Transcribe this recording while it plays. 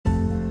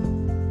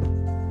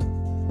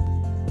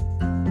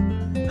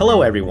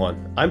Hello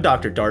everyone, I'm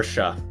Dr. Darsh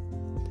Shah.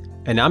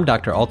 And I'm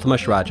Dr.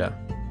 Altamash Raja.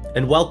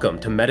 And welcome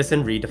to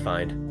Medicine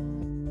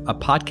Redefined, a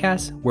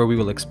podcast where we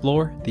will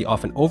explore the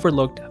often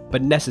overlooked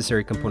but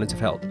necessary components of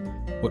health,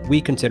 what we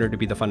consider to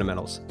be the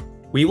fundamentals.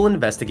 We will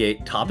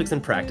investigate topics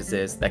and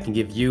practices that can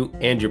give you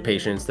and your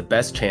patients the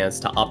best chance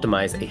to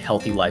optimize a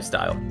healthy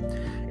lifestyle.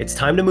 It's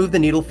time to move the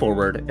needle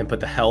forward and put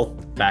the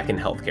health back in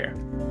healthcare.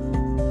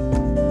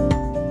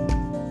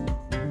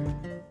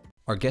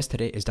 Our guest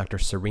today is Dr.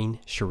 Sareen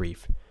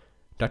Sharif.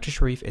 Dr.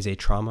 Sharif is a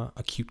trauma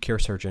acute care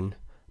surgeon,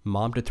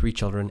 mom to 3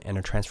 children, and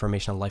a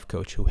transformational life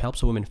coach who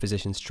helps women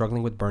physicians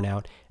struggling with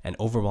burnout and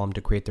overwhelmed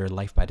to create their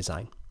life by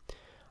design.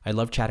 I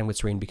love chatting with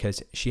Sareen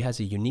because she has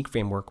a unique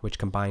framework which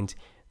combines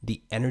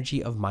the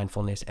energy of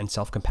mindfulness and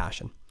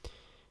self-compassion.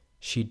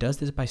 She does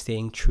this by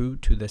staying true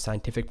to the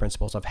scientific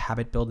principles of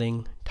habit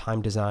building,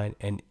 time design,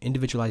 and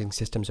individualizing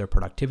systems of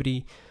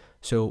productivity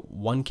so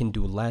one can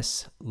do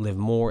less, live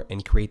more,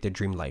 and create their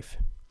dream life.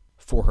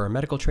 For her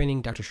medical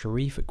training, Dr.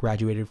 Sharif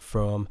graduated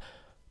from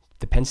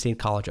the Penn State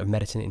College of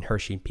Medicine in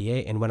Hershey,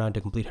 PA, and went on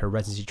to complete her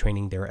residency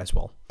training there as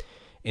well.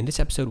 In this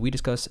episode, we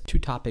discuss 2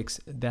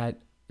 topics that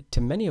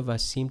to many of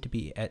us seem to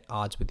be at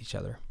odds with each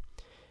other.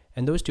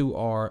 And those 2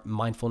 are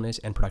mindfulness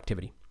and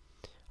productivity.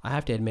 I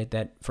have to admit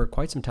that for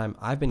quite some time,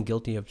 I've been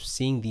guilty of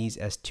seeing these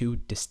as 2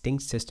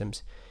 distinct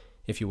systems,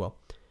 if you will.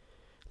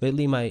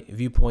 Lately, my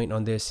viewpoint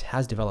on this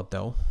has developed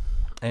though,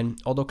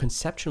 and although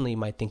conceptually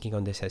my thinking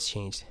on this has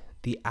changed,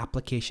 the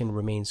application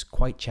remains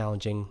quite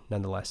challenging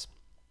nonetheless.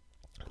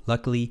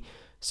 Luckily,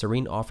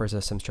 Sareen offers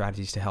us some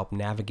strategies to help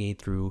navigate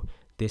through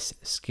this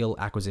skill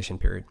acquisition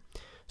period.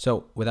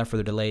 So without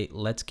further delay,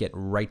 let's get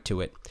right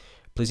to it.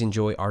 Please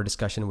enjoy our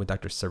discussion with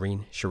Dr.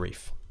 Sareen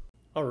Sharif.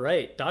 All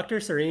right, Dr.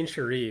 Sareen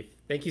Sharif,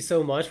 thank you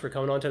so much for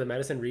coming on to the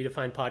Medicine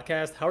Redefined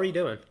podcast. How are you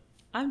doing?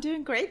 I'm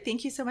doing great.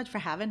 Thank you so much for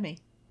having me.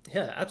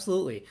 Yeah,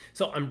 absolutely.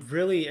 So I'm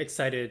really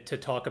excited to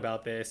talk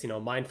about this,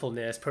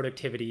 mindfulness,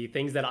 productivity,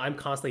 things that I'm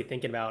constantly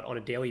thinking about on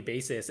a daily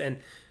basis. And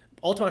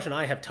Altamash and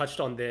I have touched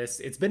on this.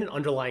 It's been an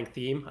underlying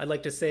theme, I'd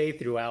like to say,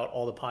 throughout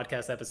all the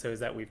podcast episodes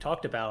that we've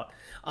talked about.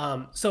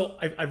 So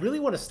I really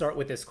want to start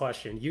with this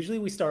question. Usually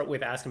we start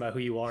with asking about who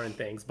you are and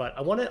things, but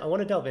I want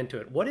to delve into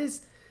it. What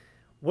is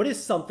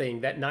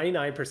something that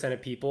 99%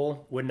 of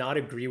people would not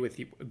agree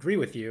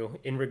with you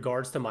in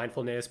regards to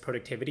mindfulness,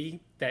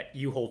 productivity that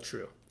you hold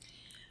true?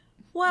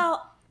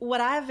 Well, what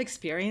I've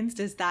experienced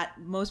is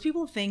that most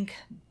people think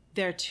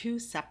they're 2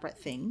 separate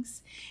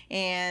things.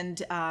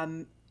 And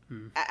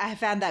I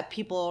found that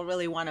people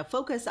really want to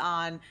focus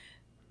on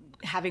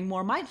having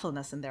more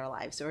mindfulness in their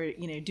lives or,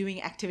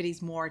 doing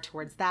activities more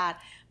towards that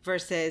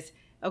versus,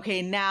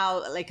 okay,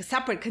 now like a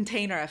separate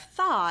container of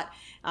thought,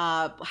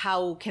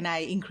 how can I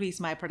increase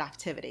my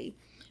productivity?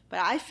 But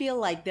I feel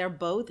like they're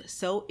both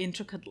so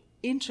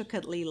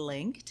intricately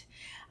linked.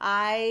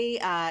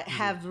 I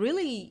have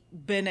really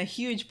been a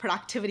huge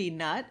productivity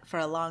nut for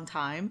a long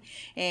time.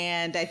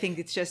 And I think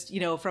it's just,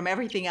 from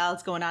everything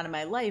else going on in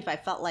my life, I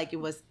felt like it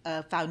was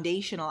a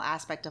foundational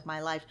aspect of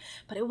my life.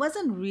 But it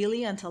wasn't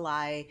really until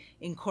I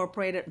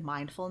incorporated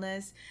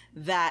mindfulness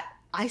that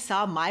I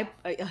saw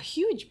a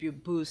huge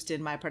boost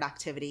in my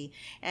productivity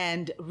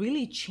and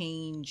really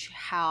change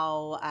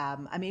how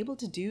I'm able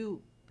to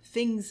do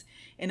things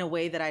in a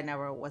way that I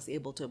never was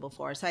able to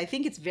before. So I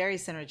think it's very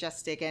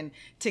synergistic, and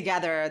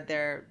together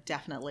they're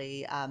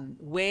definitely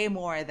way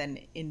more than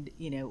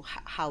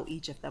how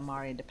each of them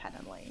are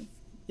independently.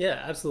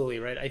 Yeah, absolutely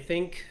right. I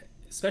think,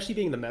 especially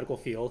being in the medical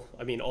field,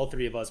 all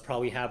 3 of us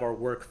probably have our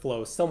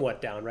workflow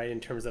somewhat down, right? In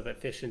terms of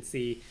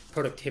efficiency,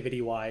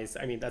 productivity wise.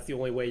 That's the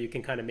only way you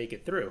can kind of make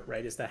it through,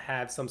 right? Is to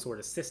have some sort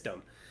of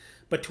system.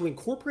 But to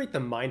incorporate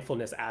the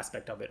mindfulness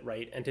aspect of it,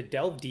 right? And to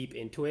delve deep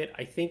into it,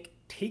 I think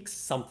takes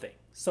something,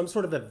 some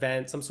sort of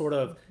event, some sort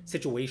of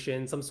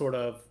situation, some sort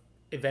of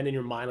event in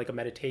your mind, like a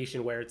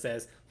meditation where it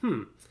says,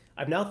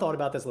 I've now thought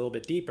about this a little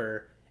bit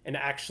deeper. And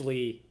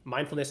actually,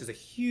 mindfulness is a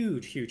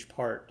huge, huge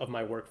part of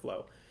my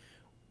workflow.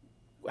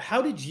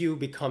 How did you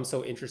become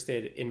so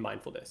interested in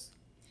mindfulness?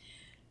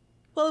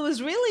 Well, it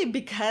was really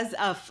because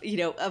of,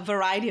 a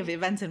variety of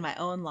events in my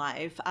own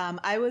life.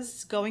 I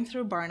was going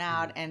through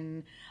burnout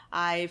and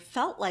I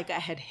felt like I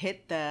had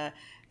hit the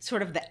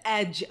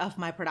edge of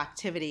my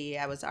productivity.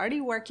 I was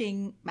already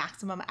working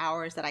maximum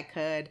hours that I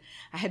could.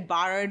 I had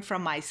borrowed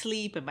from my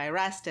sleep and my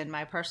rest and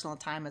my personal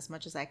time as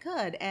much as I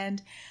could.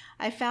 And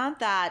I found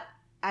that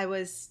I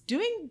was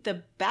doing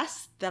the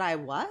best that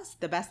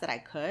I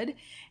could.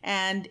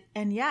 And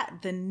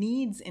yet the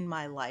needs in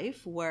my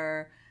life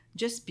were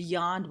just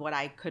beyond what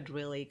I could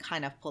really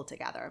kind of pull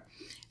together.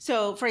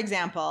 So, for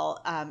example,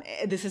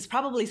 this is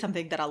probably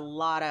something that a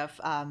lot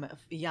of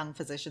young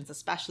physicians,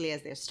 especially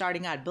as they're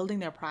starting out, building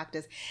their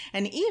practice,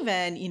 and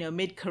even,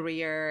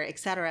 mid-career, et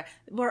cetera,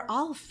 we're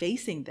all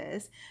facing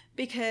this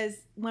because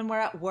when we're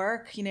at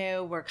work,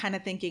 we're kind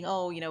of thinking,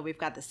 we've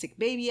got the sick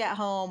baby at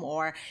home,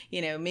 or,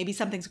 maybe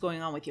something's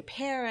going on with your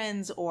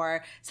parents,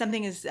 or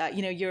something is,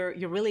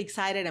 you're really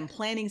excited and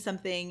planning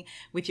something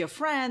with your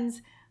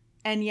friends.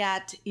 And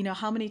yet,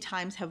 how many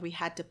times have we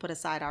had to put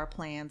aside our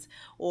plans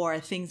or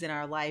things in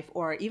our life,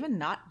 or even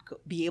not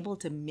be able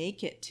to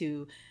make it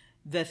to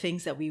the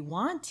things that we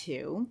want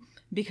to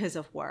because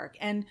of work?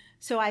 And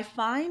so I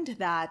find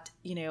that,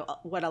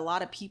 what a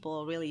lot of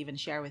people really even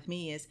share with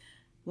me is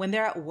when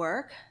they're at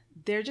work,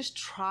 they're just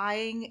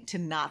trying to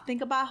not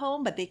think about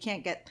home, but they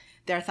can't get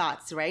their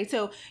thoughts, right?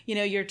 So,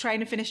 you're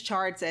trying to finish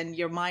charts and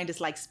your mind is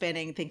like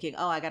spinning, thinking,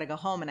 oh, I got to go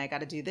home and I got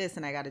to do this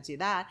and I got to do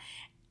that.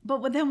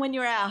 But then when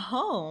you're at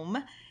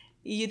home,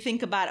 you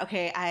think about,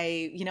 okay,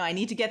 I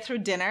need to get through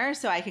dinner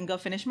so I can go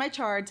finish my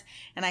charts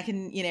and I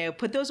can,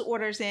 put those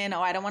orders in.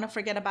 Oh, I don't want to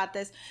forget about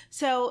this.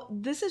 So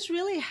this is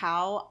really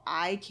how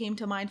I came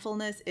to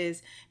mindfulness,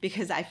 is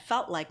because I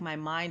felt like my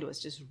mind was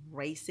just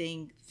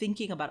racing,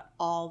 thinking about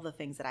all the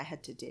things that I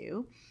had to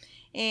do.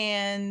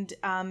 And,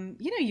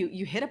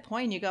 you hit a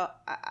point and you go,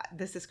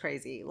 this is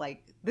crazy.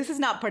 Like, this is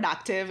not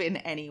productive in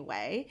any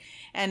way.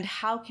 And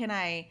how can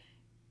I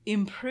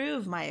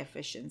improve my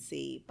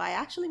efficiency by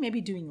actually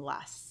maybe doing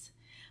less?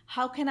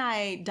 How can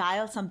I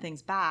dial some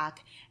things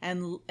back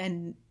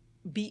and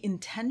be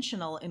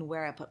intentional in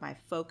where I put my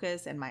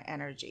focus and my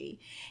energy?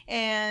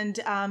 And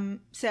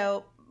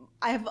so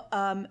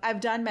I've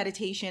done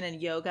meditation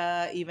and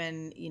yoga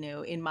even,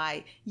 in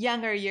my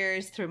younger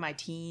years through my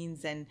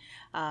teens and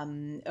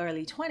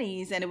early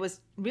 20s. And it was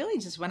really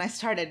just when I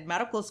started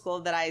medical school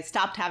that I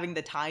stopped having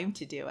the time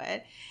to do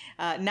it.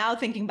 Now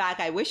thinking back,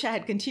 I wish I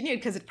had continued,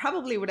 because it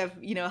probably would have,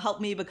 helped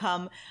me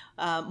become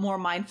more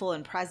mindful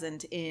and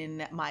present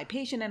in my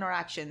patient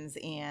interactions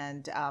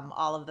and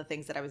all of the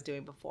things that I was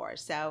doing before.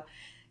 So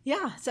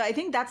yeah, so I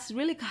think that's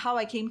really how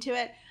I came to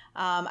it.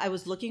 I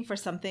was looking for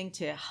something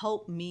to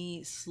help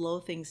me slow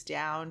things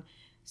down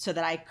so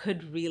that I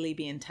could really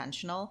be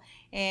intentional.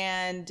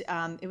 And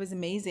it was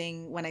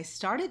amazing when I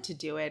started to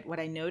do it. What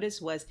I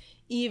noticed was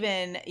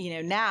even,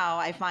 now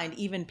I find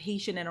even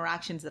patient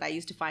interactions that I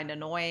used to find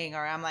annoying,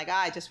 or I'm like,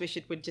 I just wish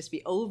it would just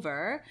be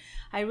over.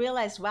 I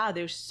realized, wow,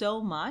 there's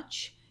so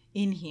much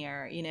in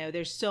here.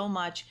 There's so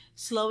much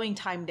slowing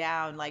time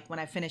down, like when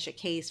I finish a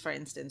case, for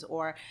instance,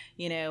 or,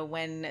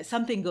 when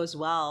something goes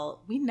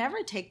well, we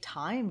never take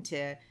time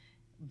to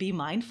be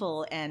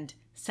mindful and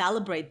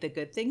celebrate the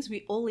good things.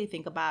 We only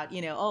think about,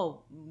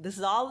 oh, this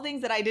is all the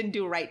things that I didn't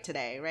do right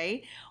today,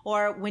 right?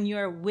 Or when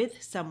you're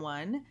with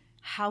someone,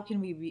 how can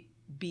we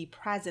be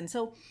present?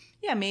 So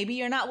yeah, maybe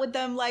you're not with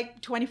them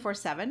like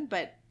 24/7,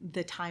 but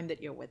the time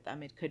that you're with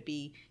them, it could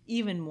be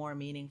even more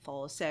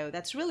meaningful. So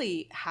that's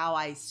really how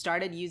I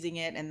started using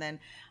it. And then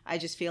I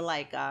just feel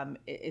like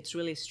it's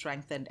really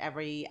strengthened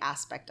every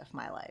aspect of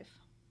my life.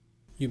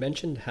 You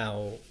mentioned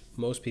how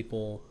most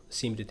people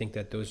seem to think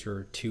that those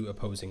are two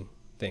opposing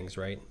things,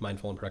 right?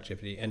 Mindful and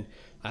productivity. And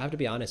I have to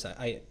be honest,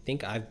 I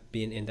think I've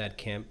been in that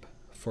camp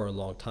for a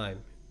long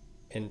time.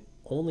 And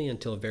only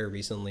until very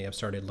recently I've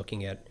started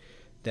looking at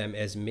them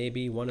as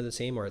maybe one of the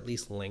same, or at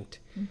least linked.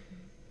 Mm-hmm.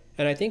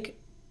 And I think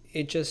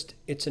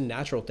it's a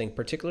natural thing,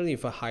 particularly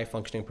for high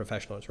functioning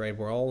professionals, right?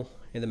 We're all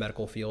in the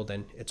medical field,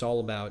 and it's all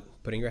about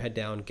putting your head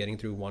down, getting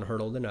through one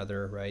hurdle to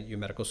another, right? Your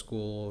medical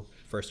school,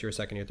 first year,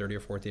 second year, third year,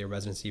 fourth year,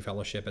 residency,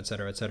 fellowship, et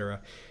cetera, et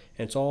cetera.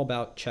 And it's all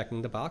about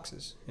checking the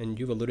boxes. And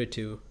you've alluded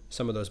to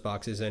some of those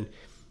boxes. And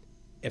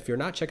if you're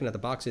not checking out the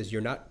boxes,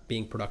 you're not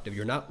being productive.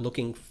 You're not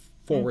looking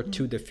forward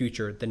mm-hmm. to the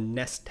future, the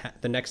next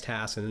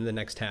task, and then the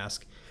next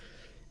task.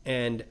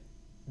 And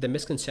the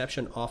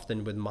misconception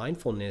often with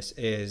mindfulness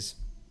is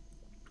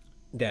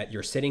that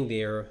you're sitting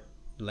there,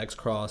 legs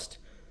crossed,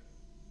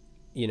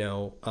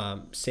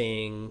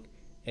 saying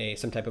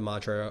some type of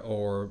mantra,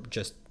 or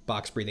just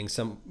box breathing,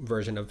 some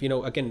version of,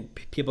 again,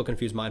 people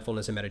confuse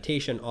mindfulness and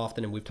meditation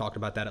often, and we've talked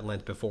about that at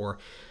length before.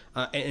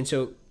 And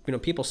so,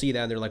 people see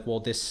that and they're like,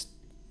 well,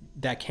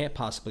 that can't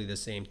possibly be the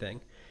same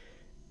thing.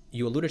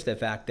 You alluded to the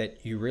fact that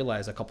you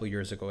realized a couple of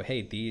years ago,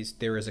 hey,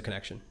 there is a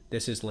connection.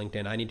 This is linked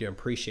in. I need to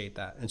appreciate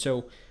that. And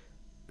so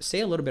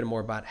say a little bit more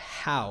about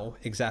how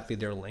exactly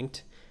they're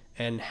linked,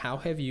 and how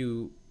have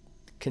you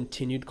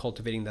continued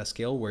cultivating that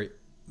skill where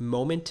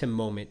moment to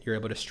moment you're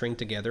able to string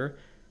together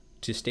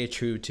to stay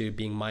true to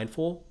being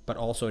mindful, but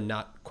also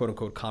not, quote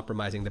unquote,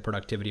 compromising the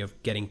productivity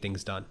of getting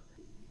things done?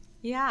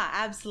 Yeah,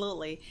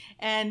 absolutely.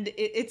 And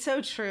it's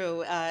so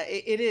true.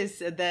 It is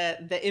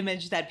the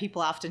image that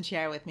people often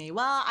share with me.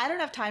 Well, I don't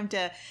have time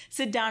to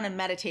sit down and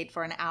meditate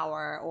for an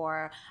hour,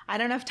 or I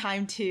don't have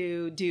time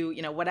to do,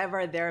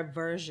 whatever their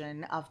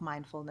version of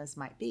mindfulness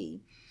might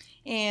be.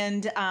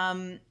 And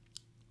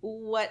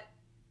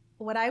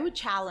what I would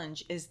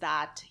challenge is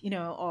that,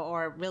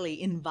 or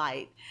really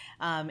invite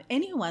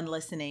anyone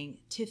listening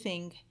to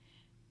think,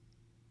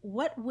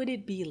 what would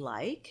it be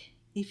like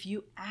if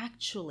you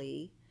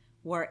actually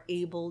were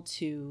able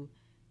to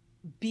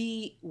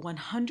be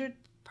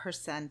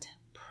 100%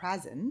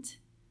 present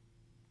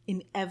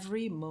in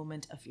every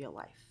moment of your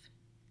life?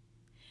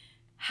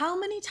 How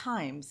many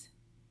times,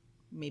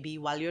 maybe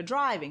while you're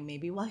driving,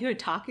 maybe while you're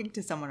talking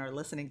to someone or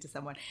listening to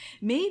someone,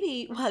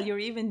 maybe while you're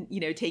even,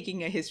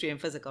 taking a history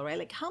and physical, right?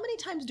 Like, how many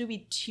times do we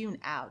tune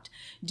out?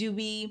 Do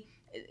we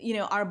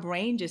our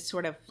brain just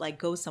sort of like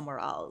goes somewhere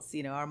else,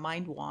 our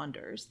mind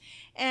wanders.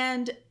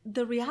 And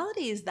the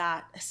reality is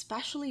that,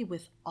 especially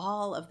with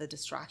all of the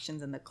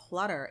distractions and the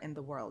clutter in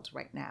the world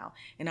right now,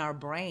 in our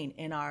brain,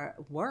 in our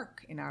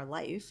work, in our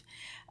life,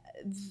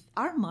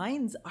 our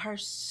minds are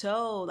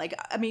so like,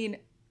 I mean,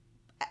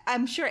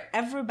 I'm sure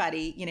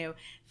everybody,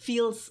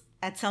 feels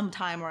at some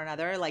time or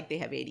another like they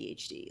have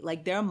ADHD.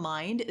 Like their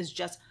mind is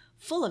just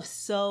full of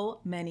so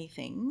many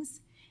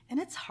things, and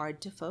it's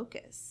hard to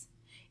focus.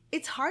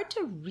 It's hard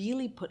to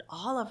really put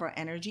all of our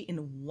energy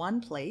in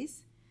one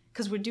place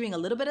because we're doing a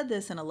little bit of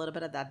this and a little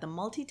bit of that. The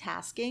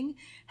multitasking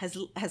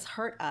has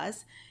hurt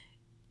us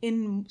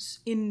in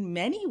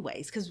many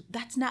ways because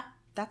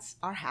that's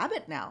our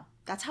habit now.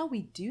 That's how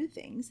we do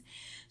things.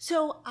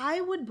 So I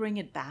would bring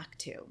it back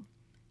to,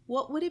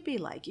 what would it be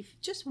like if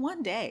just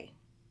one day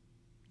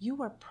you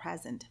were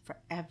present for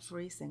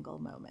every single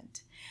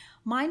moment?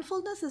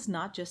 Mindfulness is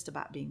not just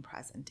about being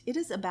present. It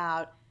is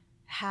about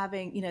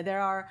having, there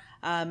are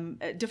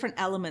different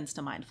elements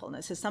to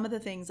mindfulness. So some of the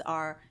things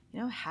are,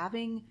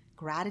 having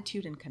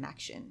gratitude and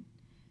connection,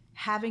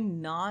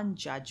 having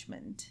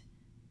non-judgment.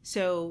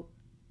 So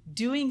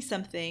doing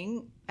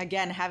something,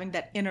 again, having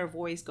that inner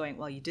voice going,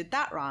 well, you did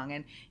that wrong.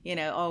 And,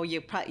 oh,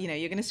 you're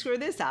going to screw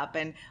this up.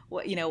 And,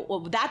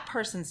 well, that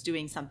person's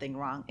doing something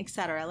wrong,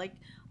 etc. Like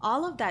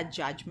all of that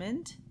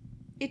judgment,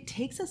 it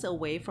takes us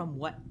away from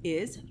what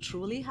is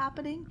truly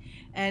happening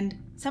and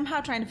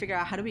somehow trying to figure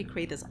out how do we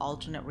create this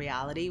alternate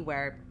reality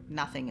where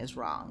nothing is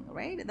wrong,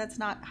 right? That's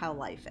not how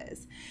life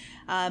is.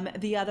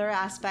 The other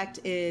aspect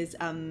is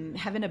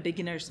having a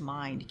beginner's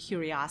mind,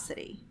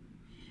 curiosity.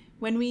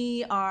 When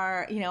we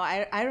are,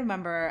 I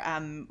remember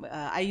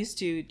I used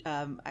to,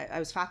 I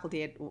was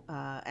faculty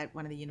at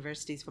one of the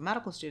universities for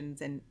medical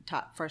students and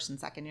taught first and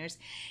second years.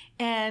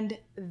 And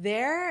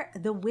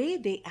the way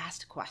they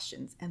asked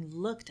questions and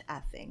looked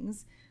at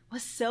things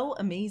was so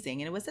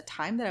amazing. And it was a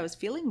time that I was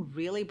feeling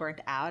really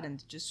burnt out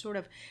and just sort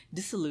of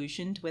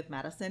disillusioned with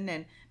medicine.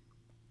 And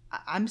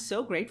I'm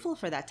so grateful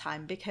for that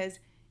time because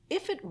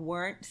if it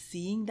weren't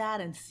seeing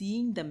that and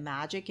seeing the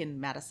magic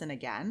in medicine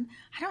again,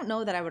 I don't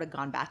know that I would have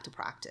gone back to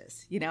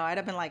practice. I'd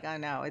have been like, oh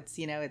no,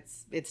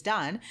 it's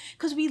done.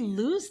 Because we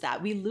lose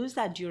that. We lose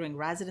that during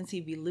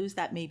residency. We lose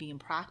that maybe in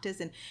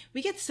practice. And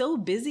we get so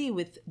busy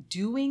with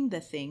doing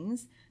the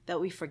things that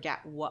we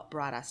forget what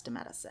brought us to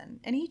medicine.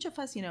 And each of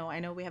us, I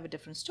know we have a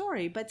different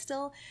story, but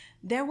still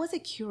there was a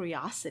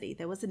curiosity.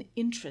 There was an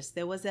interest.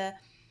 There was a,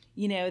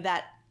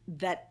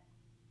 that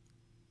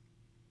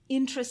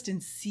interest in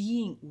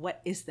seeing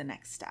what is the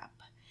next step.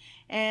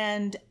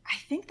 And I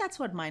think that's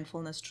what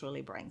mindfulness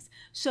truly brings.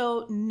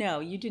 So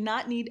no, you do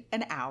not need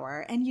an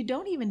hour and you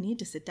don't even need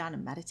to sit down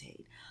and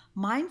meditate.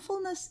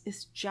 Mindfulness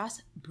is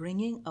just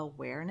bringing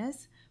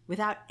awareness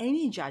without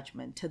any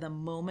judgment to the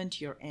moment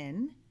you're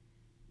in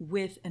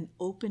with an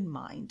open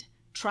mind,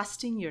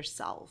 trusting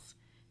yourself,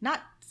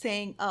 not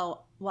saying,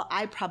 oh, well,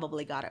 I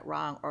probably got it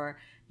wrong or,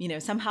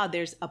 somehow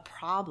there's a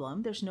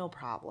problem. There's no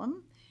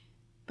problem.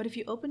 But if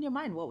you open your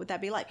mind, what would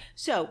that be like?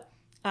 So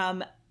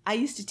I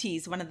used to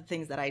tease, one of the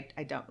things that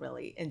I don't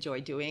really enjoy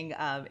doing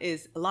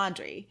is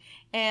laundry.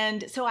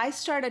 And so I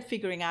started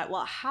figuring out,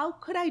 well, how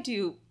could I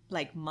do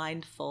like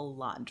mindful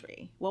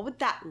laundry? What would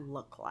that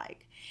look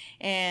like?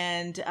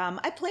 And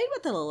I played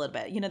with it a little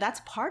bit.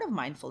 That's part of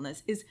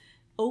mindfulness, is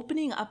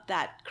opening up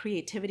that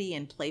creativity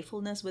and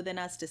playfulness within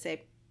us to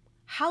say,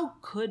 how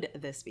could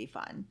this be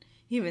fun?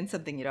 Even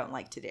something you don't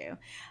like to do.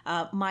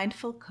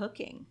 Mindful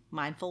cooking,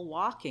 mindful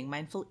walking,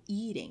 mindful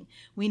eating.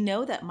 We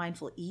know that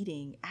mindful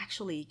eating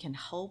actually can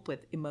help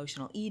with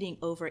emotional eating,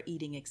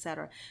 overeating,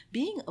 etc.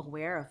 Being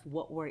aware of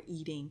what we're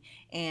eating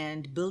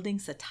and building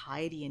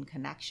satiety and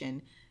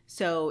connection.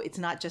 So it's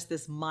not just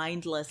this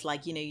mindless,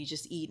 like, you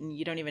just eat and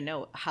you don't even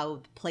know how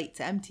the plate's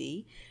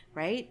empty,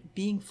 right?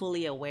 Being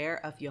fully aware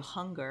of your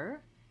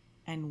hunger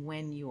and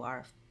when you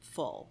are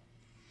full.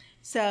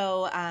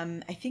 So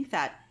I think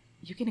that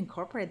you can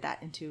incorporate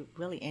that into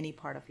really any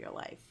part of your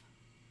life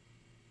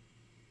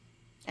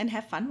and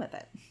have fun with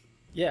it.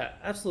 Yeah,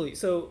 absolutely.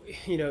 So,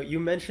 you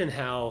mentioned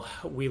how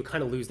we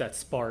kind of lose that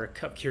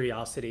spark of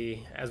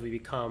curiosity as we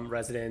become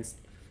residents,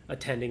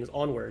 attendings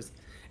onwards.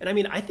 And I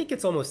mean, I think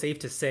it's almost safe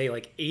to say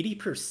like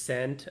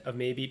 80% of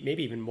maybe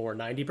even more,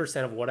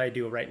 90% of what I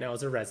do right now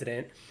as a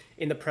resident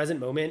in the present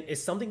moment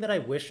is something that I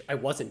wish I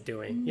wasn't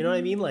doing. Mm-hmm. You know what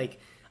I mean? Like,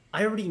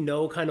 I already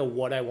know kind of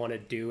what I want to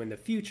do in the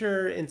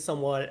future and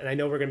somewhat, and I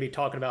know we're going to be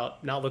talking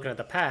about not looking at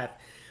the path,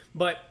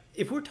 but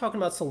if we're talking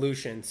about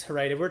solutions,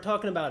 right, if we're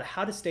talking about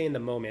how to stay in the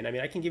moment, I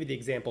mean, I can give you the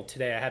example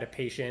today. I had a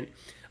patient,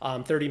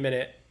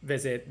 30-minute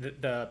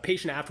visit. The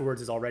patient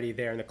afterwards is already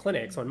there in the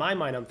clinic. So in my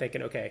mind, I'm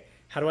thinking, okay,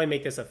 how do I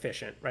make this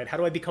efficient, right? How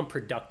do I become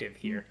productive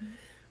here? Mm-hmm.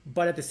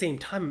 But at the same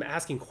time, I'm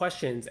asking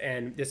questions,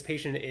 and this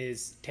patient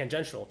is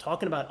tangential,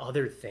 talking about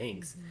other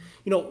things.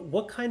 Mm-hmm.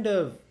 What kind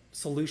of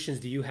solutions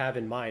do you have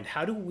in mind?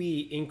 How do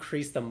we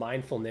increase the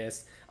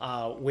mindfulness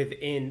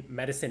within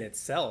medicine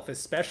itself,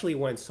 especially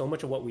when so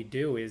much of what we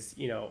do is,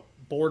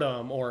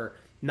 boredom or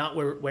not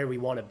where we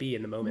want to be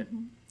in the moment?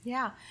 Mm-hmm.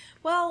 Yeah.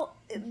 Well,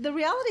 the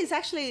reality is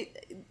actually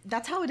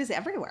that's how it is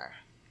everywhere.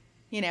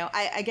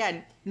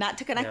 Again, not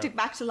to connect it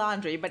back to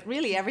laundry, but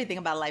really everything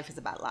about life is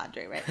about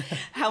laundry, right?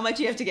 How much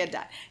you have to get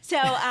done. So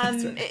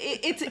right.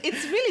 It's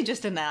really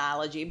just an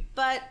analogy,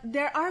 but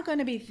there are going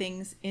to be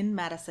things in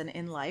medicine,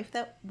 in life,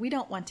 that we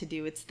don't want to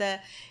do. It's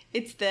the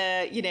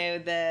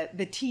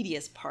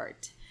tedious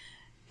part,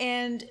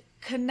 and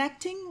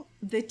connecting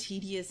the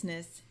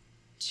tediousness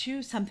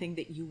to something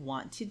that you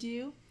want to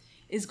do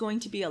is going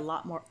to be a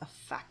lot more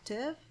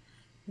effective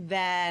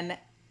than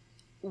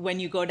when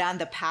you go down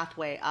the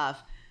pathway of,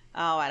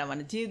 oh, I don't want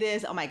to do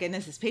this. Oh my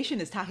goodness, this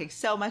patient is talking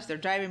so much. They're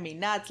driving me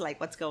nuts. Like,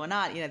 what's going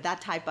on? That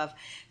type of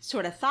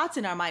sort of thoughts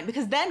in our mind,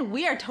 because then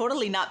we are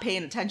totally not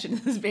paying attention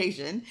to this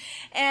patient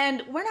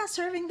and we're not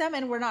serving them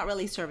and we're not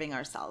really serving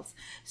ourselves.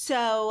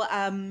 So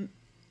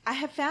I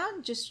have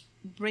found just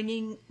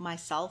bringing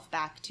myself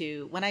back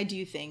to when I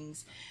do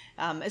things,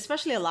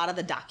 especially a lot of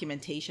the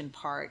documentation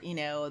part,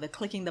 the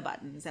clicking the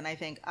buttons. And I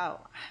think, oh,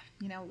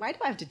 why do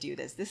I have to do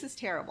this? This is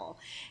terrible.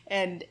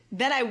 And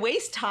then I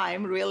waste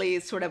time really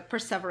sort of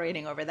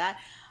perseverating over that.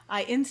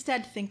 I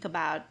instead think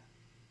about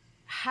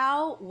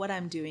how what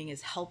I'm doing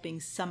is helping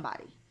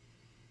somebody.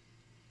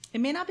 It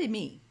may not be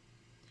me,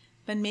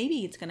 but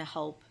maybe it's going to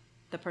help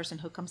the person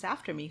who comes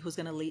after me, who's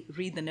going to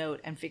read the note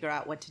and figure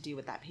out what to do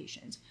with that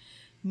patient.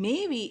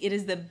 Maybe it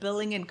is the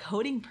billing and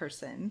coding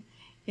person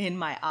in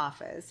my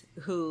office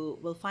who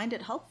will find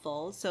it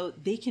helpful so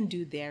they can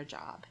do their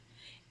job.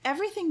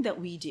 Everything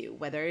that we do,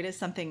 whether it is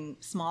something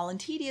small and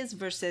tedious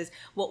versus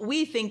what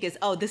we think is,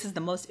 oh, this is the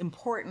most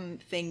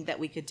important thing that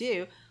we could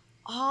do,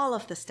 all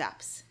of the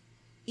steps,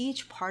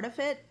 each part of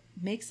it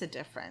makes a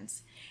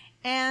difference.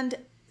 And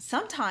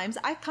sometimes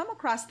I come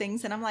across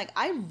things and I'm like,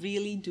 I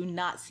really do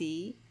not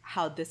see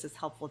how this is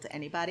helpful to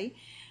anybody.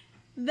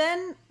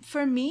 Then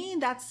for me,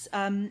 that's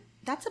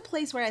a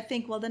place where I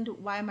think, well, then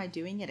why am I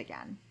doing it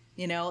again?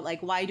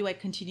 Why do I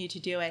continue to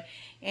do it?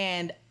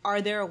 And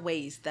are there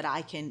ways that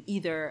I can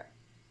either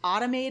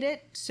automate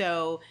it?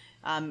 So,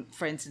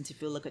 for instance,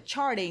 if you look at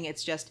charting,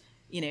 it's just,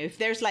 if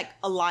there's like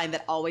a line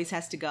that always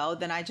has to go,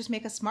 then I just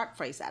make a smart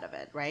phrase out of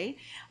it, right?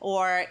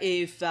 Or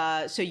if,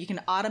 so you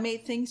can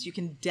automate things, you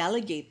can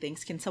delegate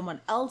things. Can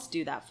someone else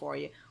do that for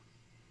you?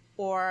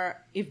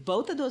 Or if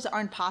both of those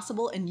aren't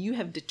possible and you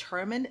have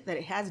determined that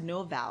it has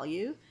no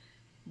value,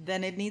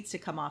 then it needs to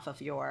come off of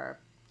your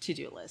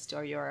to-do list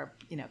or your,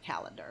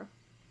 calendar.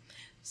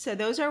 So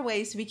those are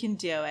ways we can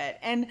do it.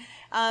 And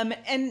I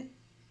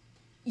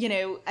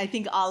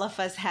think all of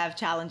us have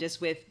challenges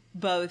with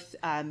both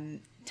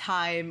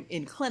time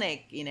in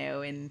clinic,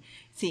 in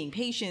seeing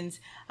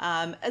patients,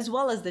 as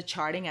well as the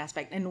charting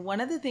aspect. And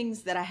one of the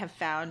things that I have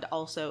found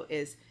also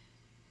is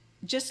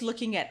just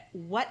looking at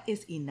what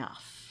is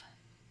enough.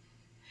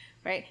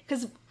 Right?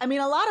 Because a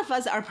lot of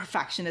us are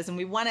perfectionists and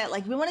we want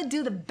to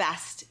do the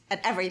best at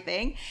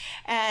everything.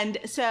 And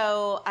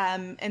so,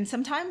 and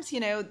sometimes,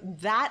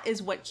 that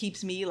is what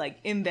keeps me like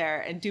in there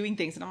and doing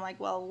things. And I'm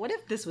like, well, what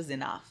if this was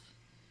enough?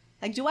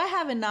 Like, do I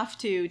have enough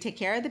to take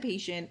care of the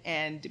patient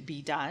and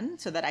be done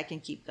so that I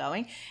can keep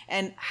going?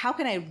 And how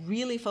can I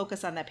really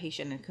focus on that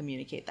patient and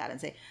communicate that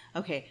and say,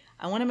 okay,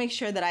 I want to make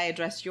sure that I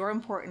address your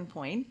important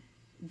point.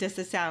 Does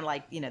this sound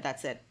like,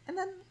 that's it? And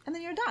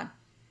then you're done.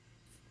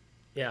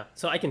 Yeah,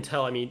 so I can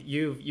tell,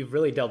 you've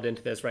really delved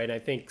into this, right? And I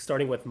think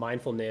starting with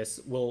mindfulness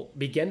will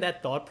begin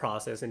that thought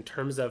process in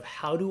terms of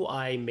how do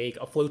I make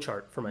a flow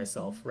chart for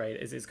myself, right?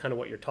 Is kind of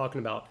what you're talking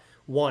about.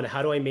 One,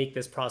 how do I make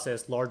this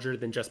process larger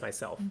than just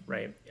myself,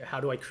 right? How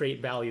do I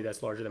create value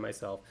that's larger than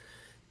myself?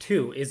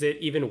 Two, is it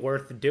even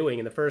worth doing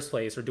in the first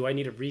place, or do I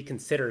need to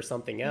reconsider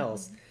something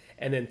else?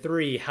 And then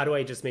three, how do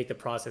I just make the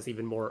process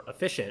even more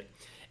efficient?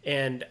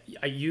 And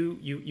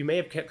you may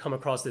have come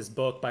across this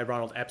book by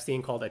Ronald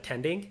Epstein called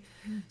Attending.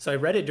 So I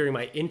read it during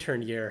my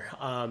intern year.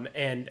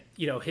 And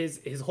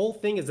his whole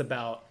thing is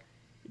about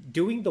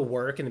doing the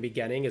work in the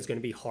beginning is going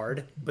to be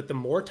hard, but the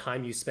more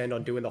time you spend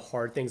on doing the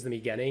hard things in the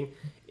beginning,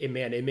 it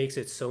makes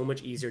it so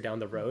much easier down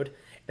the road.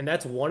 And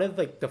that's one of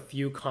the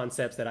few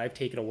concepts that I've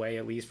taken away,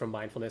 at least from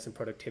mindfulness and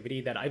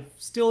productivity, that I've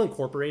still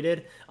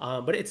incorporated.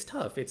 But it's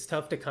tough. It's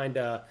tough to kind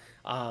of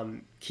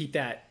keep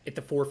that at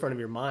the forefront of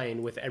your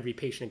mind with every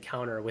patient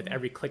encounter, with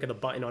every click of the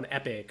button on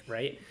Epic,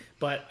 right?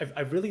 But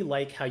I really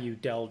like how you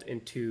delved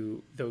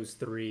into those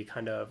three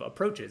kind of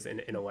approaches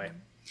in a way.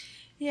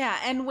 Yeah,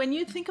 and when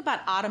you think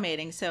about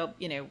automating, so,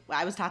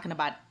 I was talking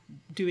about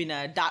doing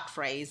a dot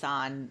phrase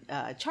on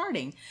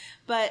charting,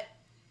 but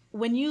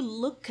when you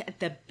look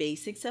at the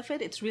basics of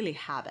it, it's really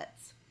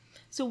habits.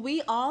 So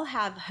we all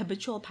have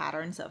habitual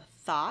patterns of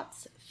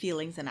thoughts,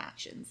 feelings, and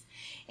actions.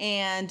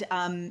 And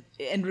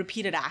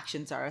repeated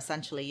actions are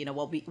essentially,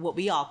 what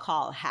we all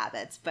call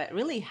habits, but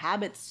really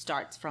habits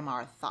starts from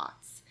our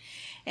thoughts.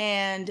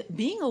 And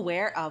being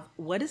aware of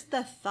what is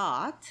the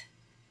thought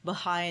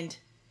behind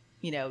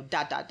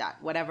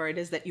whatever it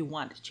is that you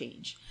want to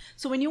change.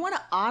 So when you want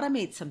to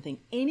automate something,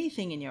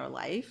 anything in your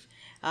life,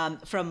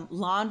 from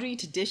laundry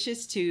to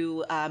dishes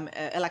to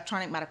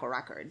electronic medical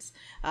records,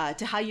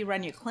 to how you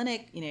run your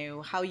clinic,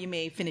 how you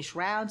may finish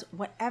rounds,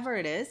 whatever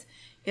it is.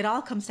 It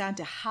all comes down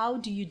to how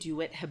do you do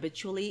it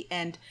habitually,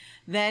 and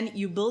then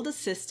you build a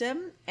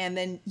system, and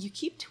then you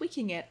keep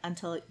tweaking it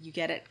until you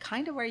get it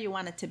kind of where you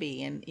want it to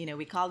be. And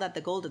we call that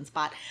the golden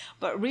spot.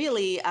 But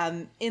really,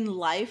 in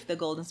life, the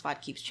golden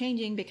spot keeps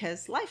changing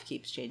because life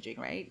keeps changing,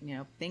 right?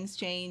 Things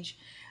change.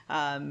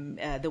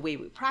 The way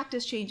we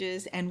practice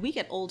changes, and we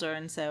get older,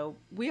 and so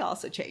we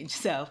also change.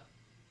 So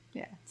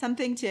yeah,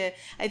 something to,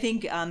 I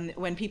think,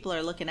 when people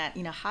are looking at,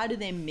 how do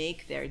they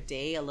make their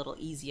day a little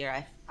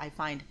easier, I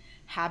find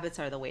habits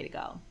are the way to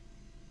go.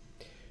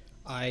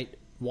 I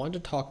want to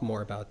talk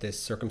more about this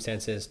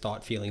circumstances,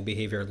 thought, feeling,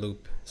 behavior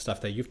loop stuff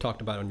that you've talked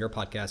about on your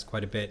podcast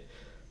quite a bit.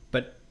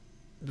 But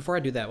before I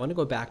do that, I want to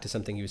go back to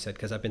something you said,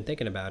 because I've been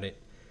thinking about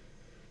it.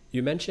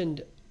 You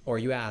mentioned, or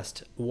you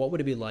asked, what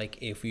would it be like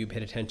if you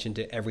paid attention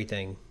to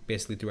everything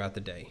basically throughout the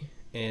day?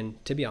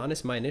 And to be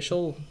honest, my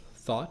initial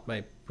thought,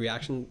 my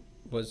reaction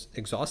was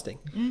exhausting.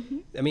 Mm-hmm.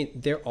 I mean,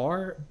 there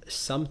are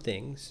some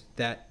things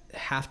that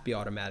have to be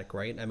automatic,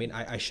 right? I mean,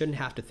 I shouldn't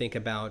have to think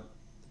about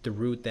the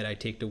route that I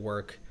take to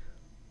work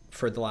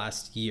for the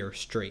last year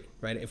straight,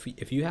 right?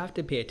 If you have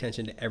to pay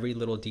attention to every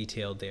little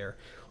detail there,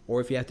 or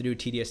if you have to do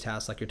tedious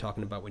tasks like you're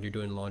talking about when you're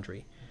doing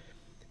laundry,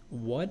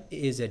 what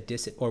is the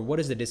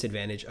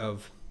disadvantage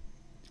of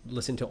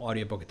listening to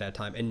audiobook at that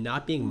time and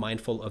not being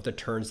mindful of the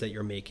turns that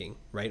you're making,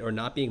 right? Or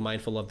not being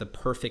mindful of the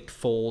perfect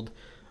fold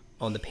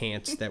on the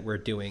pants that we're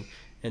doing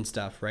and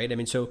stuff, right? I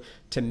mean, so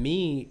to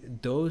me,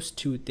 those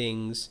two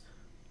things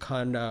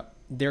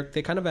they're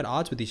kind of at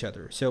odds with each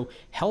other. So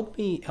help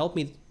me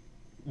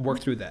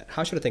work through that.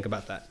 How should I think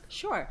about that?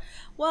 Sure.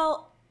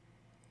 Well,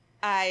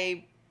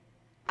 I'm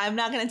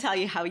not going to tell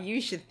you how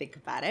you should think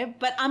about it,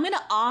 but I'm going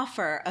to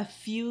offer a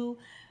few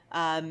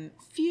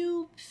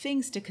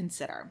things to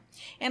consider.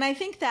 And I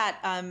think that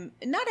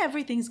not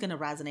everything's going to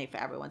resonate for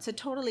everyone. So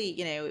totally,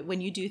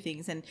 when you do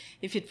things, and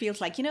if it feels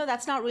like,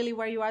 that's not really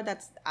where you are,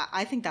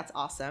 I think that's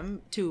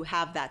awesome to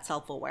have that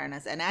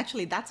self-awareness. And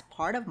actually, that's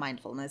part of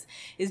mindfulness,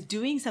 is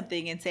doing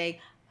something and saying,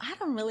 I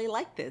don't really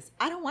like this.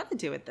 I don't want to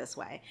do it this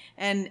way.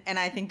 And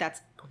I think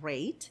that's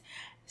great.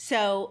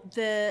 So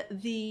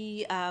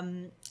the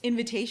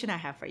invitation I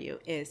have for you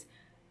is,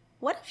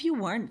 what if you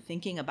weren't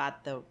thinking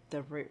about the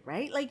route,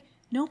 right? Like,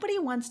 nobody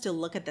wants to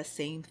look at the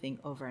same thing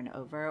over and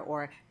over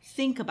or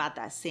think about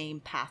that same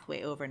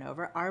pathway over and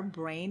over. Our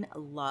brain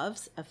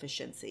loves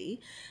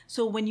efficiency.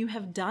 So when you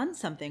have done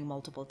something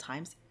multiple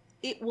times,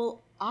 it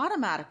will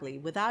automatically,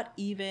 without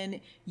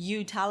even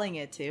you telling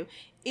it to,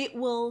 it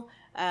will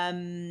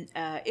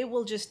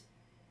just,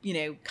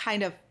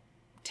 kind of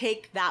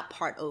take that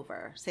part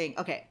over, saying,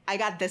 okay, I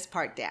got this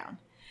part down.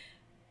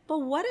 But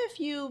what if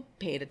you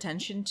paid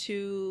attention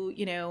to,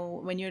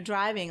 when you're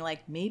driving,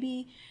 like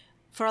maybe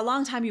for a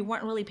long time you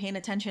weren't really paying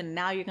attention.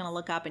 Now you're going to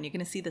look up and you're going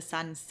to see the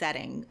sun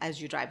setting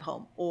as you drive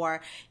home.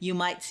 Or you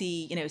might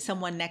see,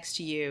 someone next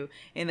to you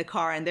in the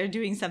car and they're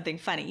doing something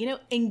funny,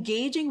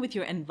 engaging with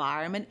your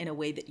environment in a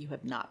way that you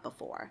have not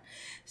before.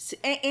 So,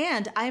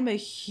 and I'm a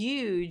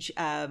huge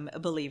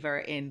believer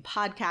in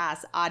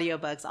podcasts,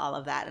 audiobooks, all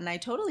of that. And I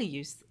totally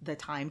use the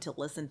time to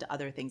listen to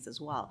other things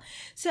as well.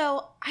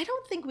 So I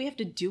don't think we have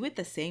to do it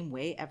the same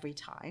way every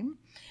time.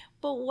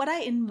 But what I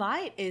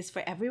invite is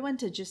for everyone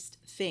to just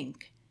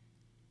think,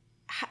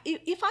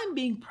 if I'm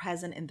being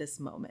present in this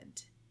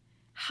moment,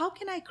 how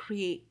can I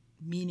create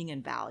meaning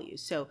and value?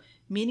 So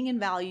meaning and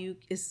value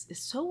is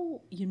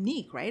so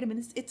unique, right? I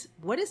mean, it's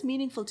what is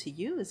meaningful to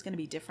you is going to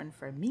be different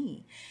for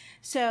me.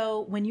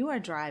 So when you are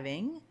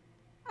driving,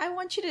 I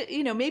want you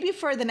to, maybe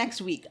for the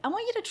next week, I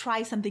want you to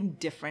try something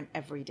different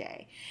every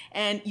day.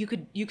 And you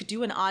could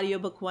do an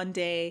audiobook one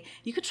day.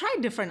 You could try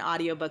different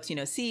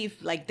audiobooks, see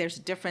if there's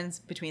a difference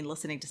between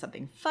listening to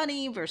something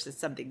funny versus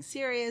something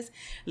serious.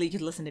 You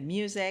could listen to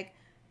music.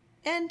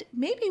 And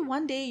maybe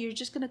one day you're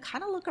just going to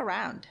kind of look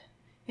around,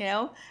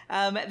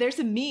 There's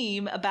a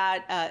meme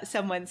about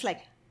someone's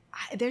like,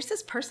 there's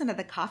this person at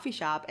the coffee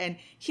shop and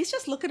he's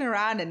just looking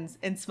around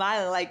and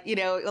smiling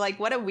like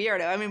what a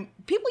weirdo. I mean,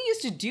 people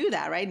used to do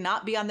that, right?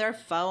 Not be on their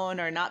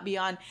phone or not be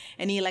on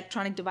any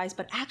electronic device,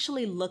 but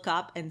actually look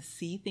up and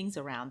see things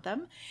around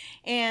them.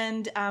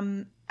 And,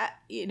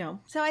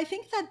 so I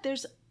think that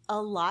there's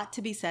a lot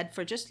to be said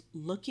for just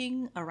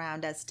looking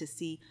around us to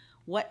see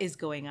what is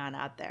going on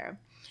out there.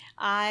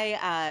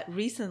 I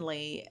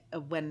recently,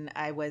 when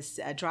I was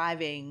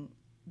driving,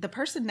 the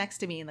person next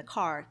to me in the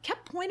car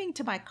kept pointing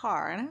to my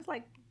car. And I was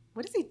like,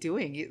 what is he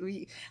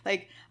doing?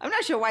 I'm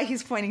not sure why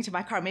he's pointing to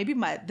my car. Maybe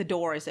the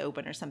door is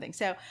open or something.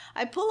 So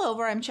I pull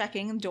over, I'm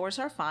checking, the doors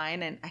are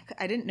fine. And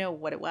I didn't know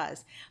what it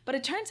was. But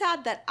it turns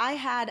out that I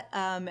had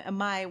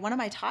one of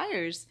my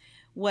tires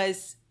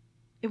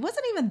it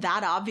wasn't even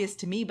that obvious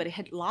to me, but it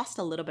had lost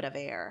a little bit of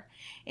air.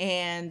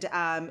 And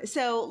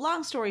so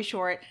long story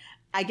short,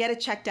 I get it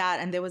checked out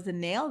and there was a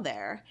nail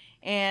there,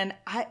 and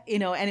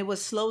and it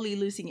was slowly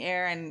losing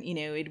air, and,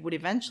 it would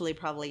eventually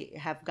probably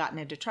have gotten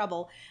into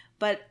trouble.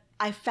 But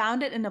I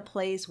found it in a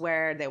place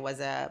where there was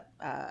a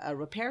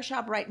repair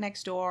shop right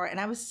next door. And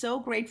I was so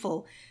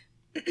grateful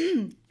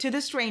to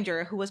the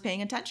stranger who was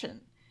paying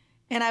attention.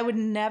 And I would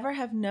never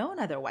have known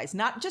otherwise,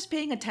 not just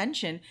paying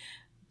attention,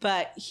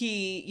 but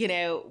he,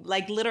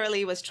 like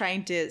literally was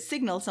trying to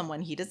signal someone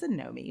he doesn't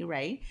know me,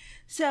 right?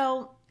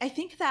 So I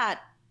think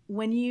that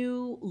when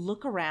you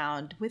look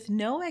around with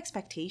no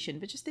expectation,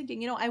 but just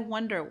thinking, I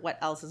wonder what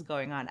else is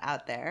going on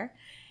out there.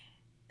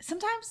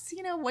 Sometimes,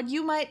 what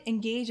you might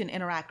engage and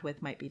interact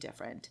with might be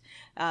different.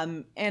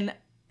 And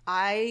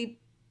I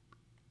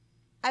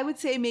would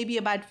say maybe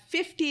about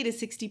 50 to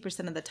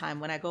 60% of the time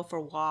when I go for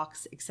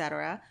walks,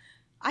 etc.,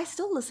 I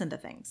still listen to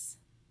things,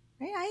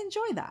 right? I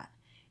enjoy that.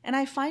 And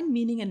I find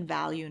meaning and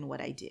value in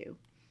what I do.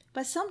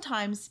 But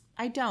sometimes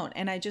I don't.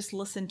 And I just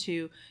listen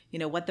to,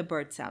 what the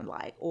birds sound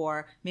like,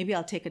 or maybe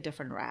I'll take a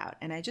different route.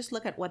 And I just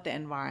look at what the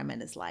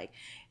environment is like,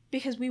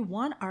 because we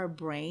want our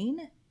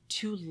brain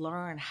to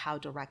learn how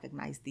to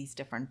recognize these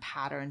different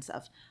patterns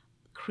of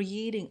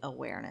creating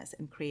awareness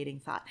and creating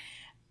thought.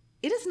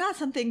 It is not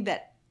something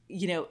that,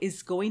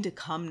 is going to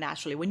come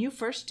naturally. When you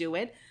first do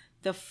it,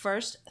 the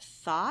first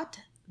thought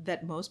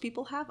that most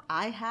people have,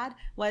 I had,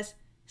 was,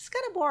 it's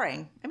kind of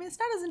boring. I mean, it's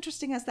not as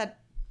interesting as that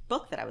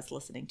book that I was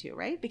listening to,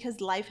 right?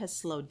 Because life has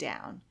slowed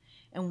down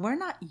and we're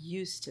not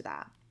used to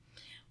that.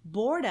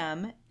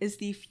 Boredom is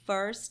the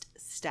first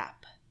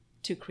step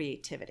to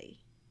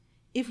creativity.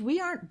 If we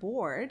aren't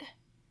bored,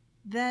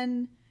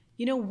 then,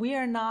 we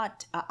are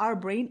not, our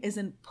brain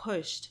isn't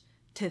pushed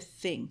to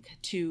think,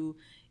 to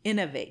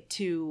innovate,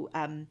 to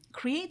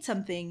create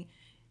something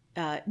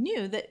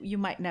new that you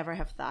might never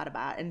have thought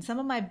about. And some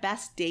of my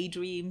best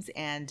daydreams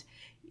and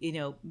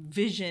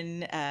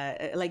vision,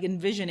 like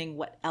envisioning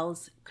what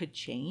else could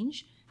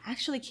change,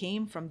 actually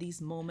came from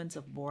these moments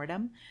of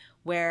boredom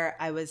where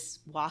I was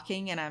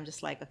walking and I'm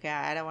just like, okay,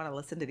 I don't want to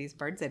listen to these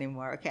birds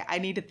anymore. Okay, I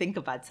need to think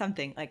about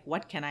something, like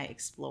what can I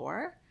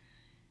explore?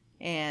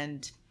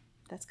 And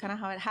that's kind of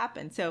how it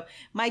happened. So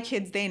my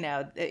kids, they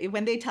know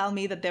when they tell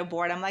me that they're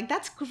bored, I'm like,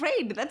 that's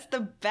great. That's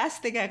the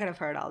best thing I could have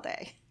heard all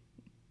day.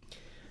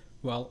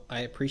 Well, I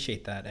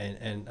appreciate that.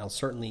 And I'll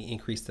certainly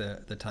increase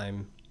the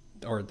time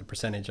or the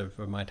percentage of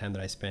my time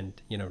that I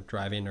spend,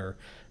 driving or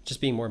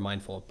just being more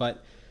mindful.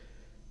 But,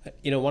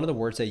 one of the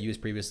words I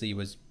used previously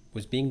was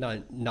being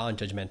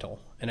non-judgmental.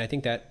 And I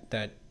think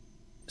that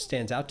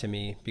stands out to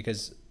me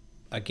because,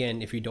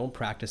 again, if you don't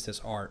practice this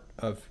art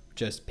of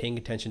just paying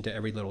attention to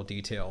every little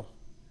detail,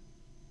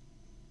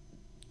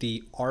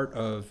 the art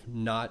of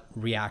not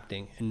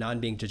reacting and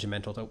not being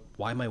judgmental to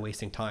why am I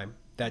wasting time,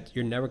 that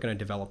you're never going to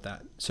develop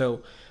that.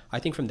 So I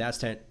think from that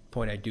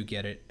standpoint, I do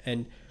get it.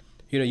 And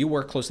you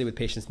work closely with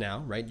patients now,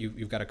 right?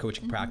 You've got a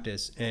coaching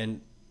practice,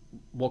 and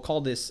we'll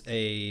call this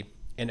an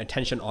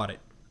attention audit.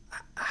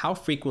 How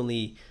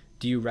frequently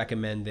do you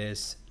recommend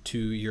this to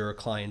your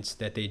clients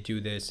that they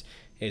do this?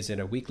 Is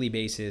it a weekly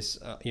basis,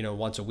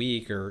 once a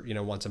week or,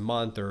 once a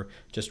month, or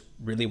just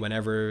really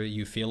whenever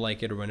you feel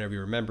like it or whenever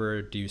you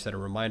remember? Do you set a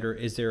reminder?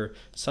 Is there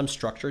some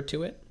structure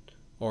to it,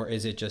 or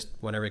is it just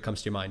whenever it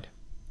comes to your mind?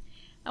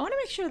 I want to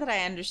make sure that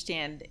I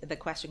understand the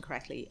question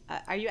correctly.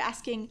 Are you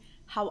asking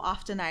how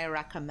often I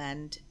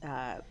recommend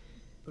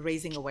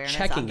raising awareness,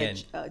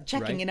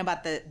 checking in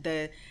about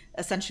the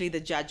essentially the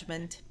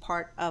judgment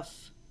part of?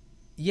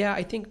 Yeah,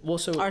 I think our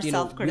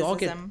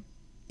self-criticism.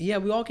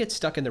 We all get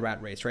stuck in the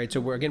rat race, right? So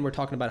we're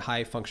talking about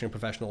high functioning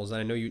professionals, and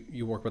I know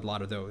you work with a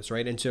lot of those,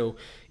 right? And so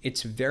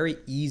it's very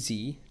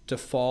easy to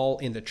fall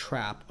in the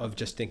trap of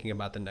just thinking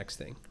about the next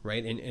thing,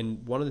 right?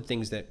 And one of the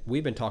things that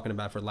we've been talking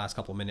about for the last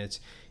couple of minutes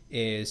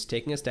is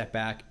taking a step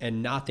back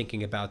and not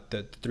thinking about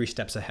the 3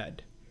 steps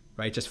ahead,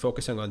 right? Just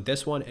focusing on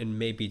this one and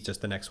maybe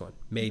just the next one,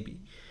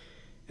 maybe.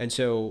 And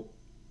so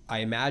I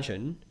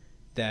imagine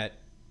that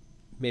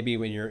maybe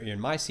when you're in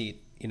my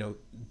seat,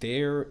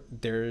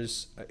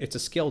 there's it's a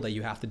skill that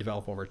you have to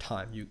develop over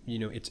time.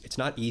 It's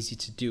not easy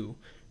to do,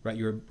 right?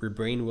 Your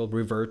brain will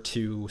revert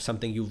to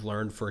something you've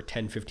learned for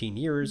 10, 15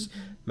 years.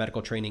 Mm-hmm.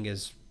 Medical training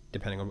is,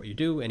 depending on what you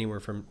do, anywhere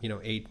from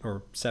 8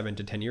 or 7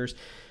 to 10 years.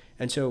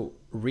 And so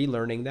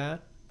relearning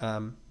that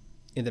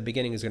in the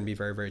beginning is going to be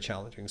very, very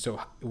challenging.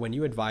 So when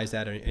you advise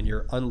that and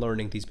you're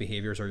unlearning these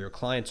behaviors, or your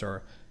clients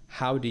are,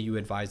 how do you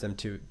advise them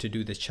to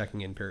do this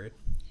checking in period?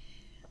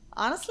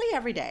 Honestly,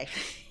 every day.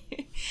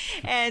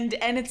 and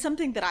it's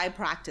something that I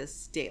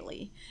practice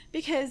daily,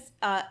 because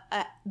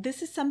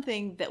this is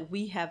something that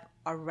we have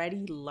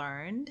already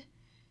learned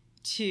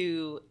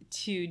to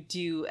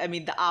do. I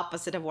mean, the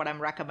opposite of what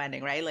I'm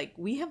recommending, right? Like,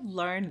 we have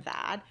learned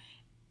that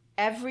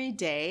every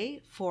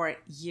day for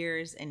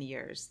years and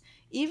years.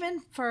 Even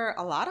for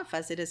a lot of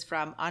us, it is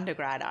from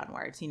undergrad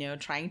onwards,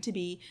 trying to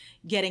be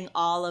getting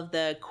all of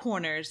the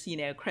corners,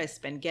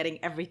 crisp and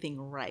getting everything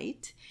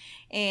right.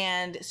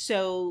 And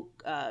so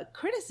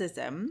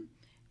criticism,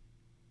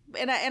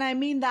 and I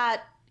mean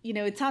that,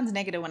 it sounds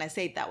negative when I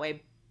say it that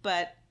way,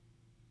 but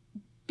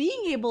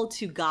being able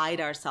to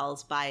guide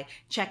ourselves by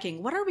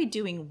checking, what are we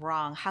doing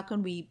wrong? How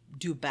can we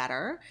do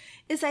better?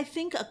 Is, I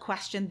think, a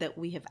question that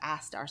we have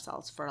asked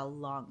ourselves for a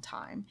long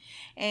time.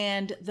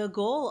 And the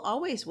goal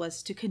always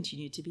was to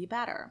continue to be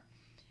better.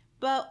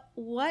 But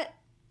what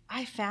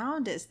I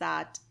found is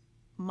that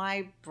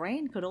my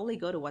brain could only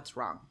go to what's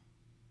wrong.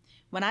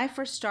 When I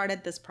first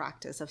started this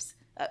practice of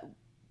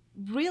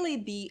really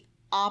the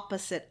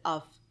opposite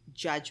of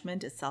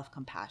judgment is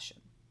self-compassion.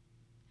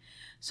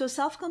 So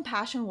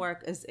self-compassion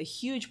work is a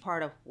huge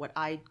part of what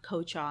I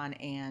coach on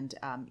and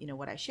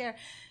what I share,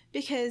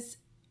 because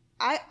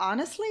I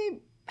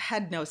honestly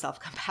had no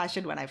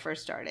self-compassion when I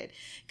first started,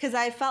 because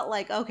I felt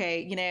like,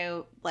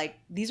 okay, like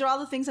these are all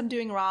the things I'm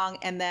doing wrong,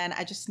 and then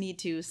I just need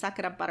to suck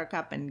it up,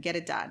 buttercup, and get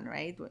it done,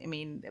 right? I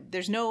mean,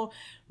 there's no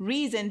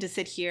reason to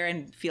sit here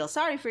and feel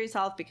sorry for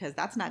yourself, because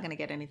that's not going to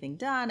get anything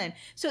done. And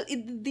so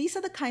these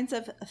are the kinds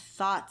of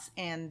thoughts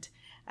and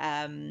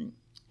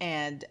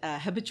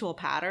habitual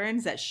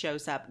patterns that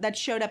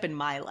showed up in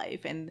my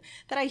life, and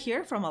that I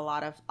hear from a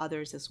lot of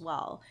others as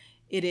well.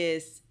 It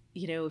is,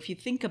 if you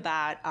think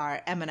about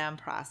our M&M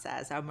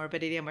process, our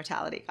morbidity and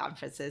mortality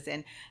conferences,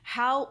 and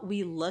how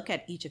we look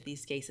at each of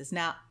these cases.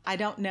 Now, I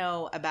don't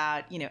know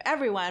about,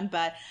 everyone,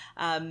 but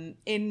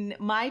in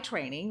my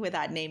training,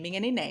 without naming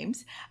any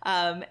names,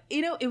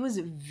 it was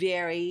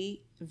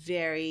very,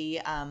 very,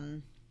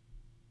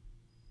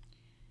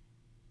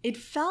 it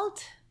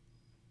felt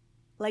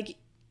like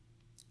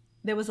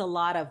there was a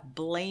lot of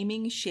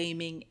blaming,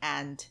 shaming,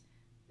 and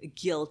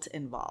guilt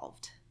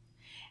involved.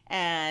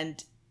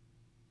 And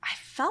I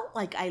felt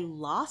like I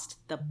lost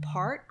the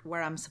part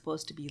where I'm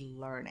supposed to be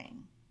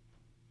learning.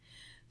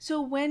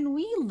 So when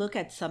we look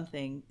at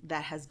something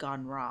that has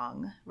gone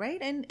wrong,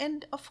 right?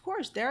 And of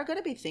course, there are going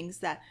to be things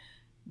that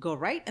go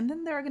right, and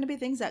then there are going to be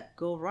things that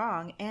go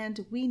wrong.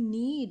 And we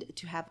need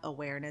to have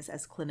awareness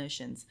as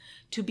clinicians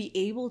to be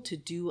able to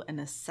do an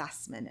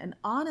assessment, an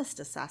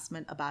honest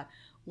assessment about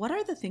what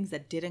are the things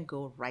that didn't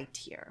go right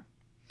here,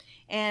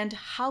 and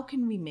how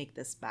can we make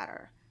this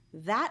better?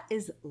 That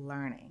is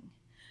learning.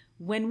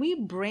 When we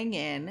bring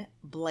in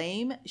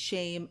blame,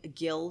 shame,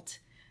 guilt,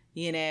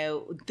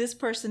 this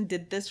person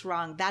did this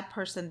wrong, that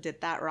person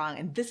did that wrong,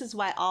 and this is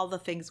why all the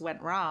things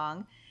went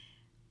wrong,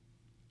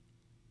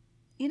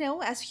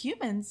 as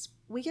humans,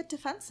 we get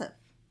defensive.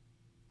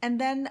 And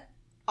then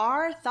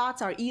our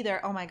thoughts are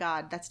either, oh my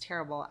God, that's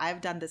terrible,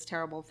 I've done this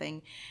terrible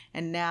thing,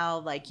 and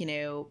now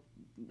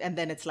and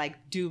then it's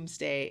like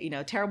doomsday,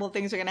 terrible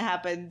things are going to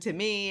happen to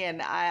me,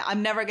 and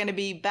I'm never going to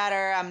be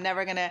better. I'm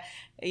never going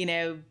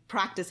to,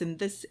 practice in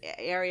this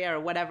area, or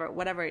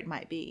whatever it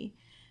might be.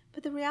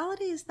 But the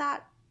reality is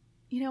that,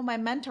 my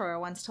mentor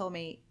once told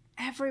me,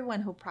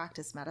 everyone who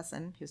practiced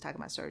medicine, he was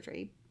talking about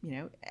surgery,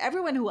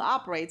 everyone who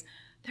operates,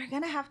 they're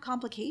going to have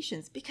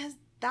complications, because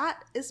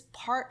that is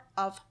part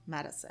of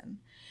medicine.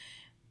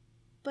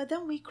 But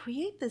then we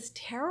create this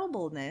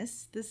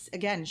terribleness, this,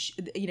 again,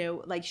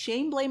 like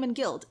shame, blame, and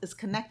guilt is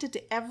connected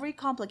to every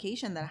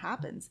complication that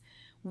happens.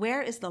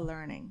 Where is the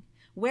learning?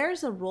 Where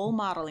is the role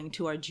modeling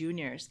to our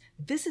juniors?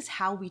 This is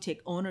how we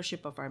take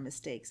ownership of our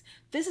mistakes.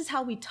 This is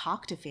how we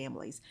talk to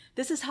families.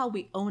 This is how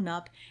we own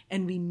up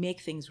and we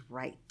make things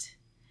right.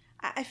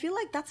 I feel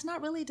like that's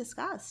not really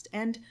discussed.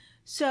 And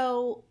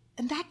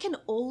that can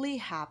only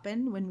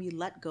happen when we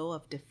let go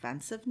of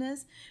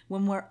defensiveness,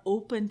 when we're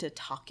open to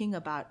talking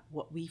about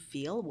what we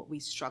feel, what we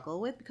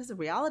struggle with, because the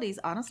reality is,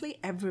 honestly,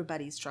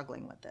 everybody's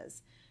struggling with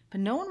this.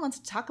 But no one wants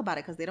to talk about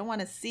it because they don't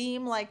want to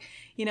seem like,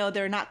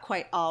 they're not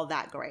quite all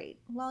that great.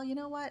 Well, you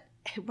know what?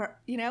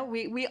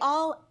 We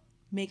all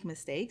make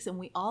mistakes and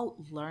we all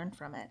learn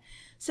from it.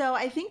 So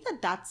I think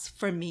that's,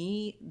 for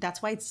me,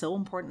 that's why it's so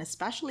important,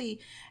 especially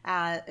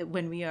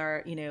when we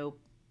are,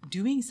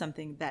 doing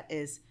something that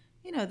is,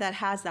 that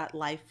has that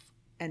life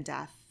and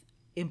death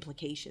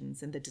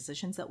implications in the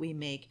decisions that we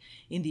make,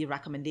 in the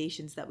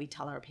recommendations that we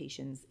tell our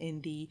patients,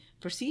 in the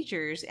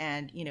procedures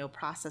and,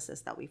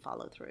 processes that we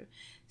follow through.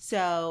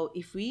 So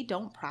if we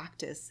don't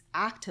practice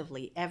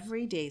actively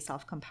everyday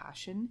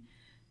self-compassion,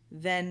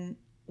 then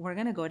we're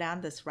going to go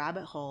down this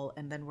rabbit hole,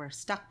 and then we're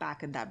stuck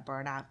back in that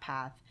burnout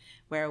path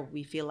where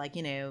we feel like,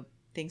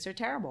 things are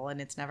terrible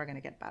and it's never going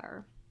to get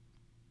better.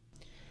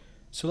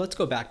 So let's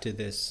go back to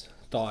this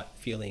thought,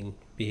 feeling,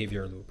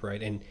 behavior loop,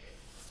 right? And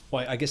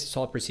well, I guess it's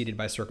all preceded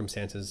by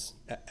circumstances,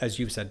 as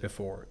you've said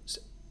before.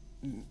 So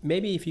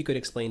maybe if you could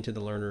explain to the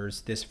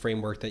learners this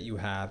framework that you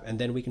have, and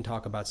then we can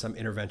talk about some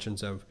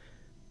interventions of,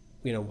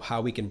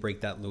 how we can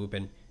break that loop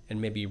and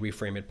maybe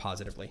reframe it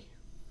positively.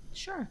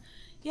 Sure.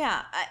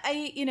 Yeah.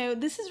 I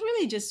this is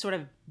really just sort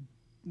of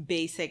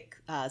basic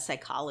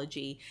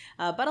psychology,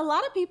 but a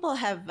lot of people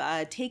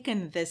have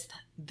taken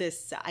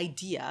this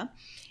idea,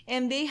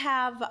 and they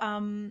have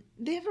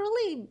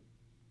really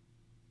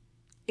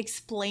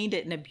explained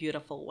it in a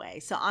beautiful way.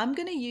 So I'm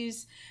going to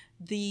use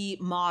the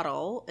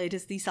model. It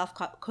is the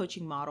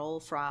self-coaching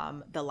model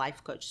from the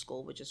Life Coach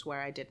School, which is where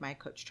I did my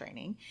coach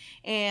training.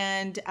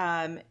 And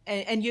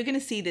you're going to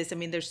see this. I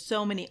mean, there's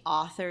so many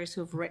authors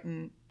who've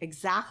written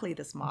exactly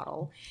this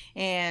model.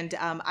 And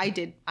I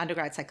did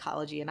undergrad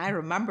psychology, and I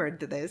remembered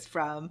this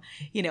from,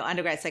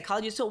 undergrad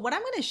psychology. So what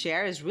I'm going to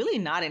share is really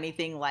not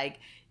anything like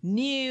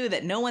new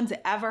that no one's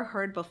ever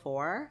heard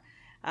before.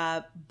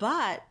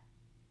 But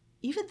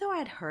even though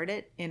I'd heard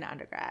it in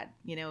undergrad,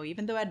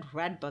 even though I'd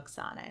read books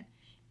on it,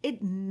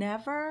 it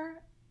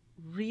never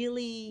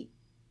really,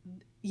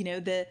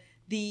 the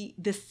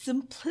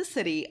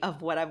simplicity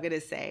of what I'm going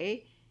to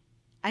say,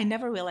 I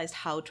never realized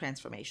how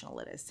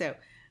transformational it is. So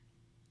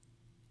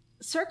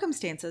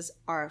circumstances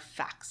are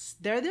facts.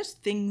 They're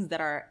just things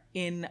that are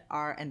in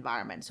our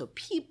environment. So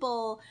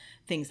people,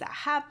 things that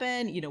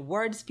happen,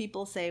 words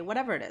people say,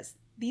 whatever it is.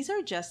 These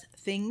are just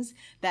things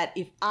that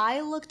if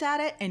I looked at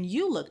it and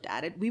you looked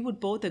at it, we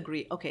would both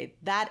agree, okay,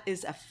 that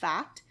is a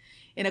fact.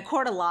 In a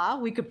court of law,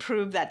 we could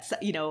prove that,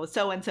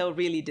 so-and-so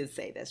really did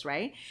say this,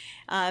 right?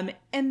 And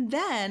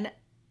then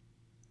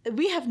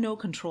we have no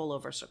control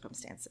over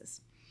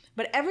circumstances.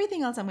 But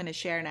everything else I'm going to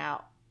share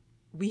now,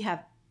 we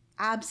have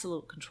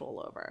absolute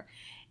control over.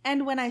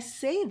 And when I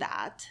say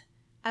that,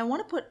 I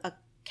want to put a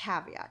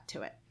caveat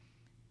to it.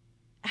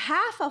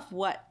 Half of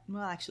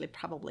actually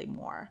probably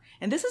more.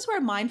 And this is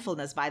where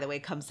mindfulness, by the way,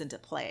 comes into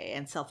play,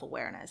 and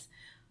self-awareness.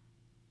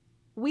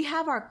 We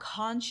have our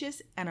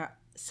conscious and our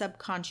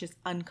subconscious,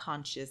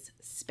 unconscious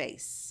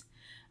space.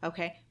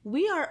 Okay?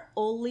 We are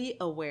only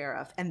aware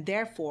of, and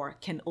therefore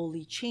can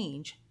only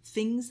change,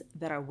 things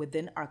that are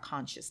within our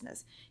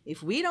consciousness.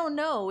 If we don't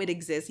know it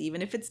exists,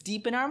 even if it's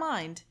deep in our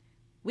mind,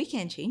 we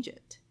can't change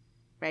it,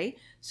 right?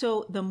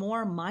 So the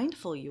more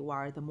mindful you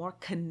are, the more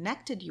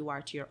connected you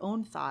are to your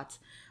own thoughts,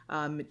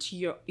 to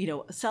your,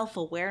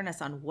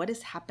 self-awareness on what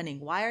is happening.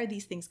 Why are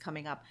these things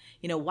coming up?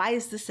 Why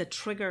is this a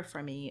trigger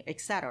for me,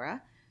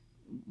 etc.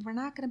 We're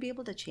not going to be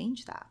able to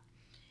change that.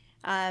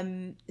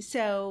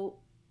 So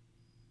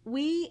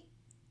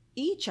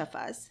each of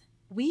us,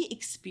 we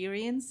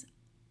experience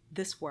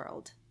this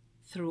world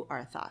through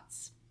our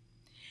thoughts.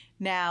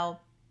 Now,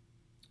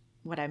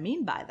 what I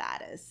mean by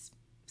that is,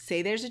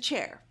 say there's a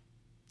chair.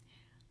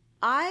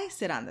 I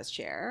sit on this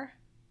chair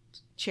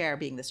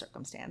being the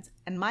circumstance,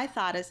 and my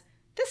thought is,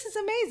 this is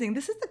amazing.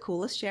 This is the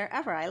coolest chair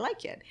ever. I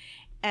like it.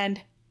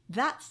 And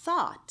that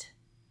thought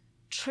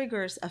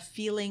triggers a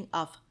feeling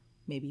of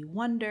maybe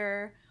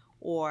wonder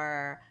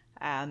or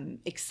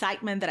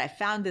excitement that I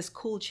found this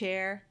cool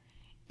chair.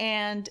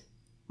 And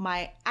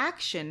my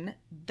action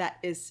that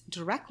is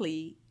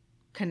directly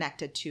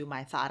connected to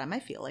my thought and my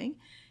feeling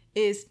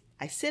is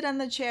I sit on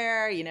the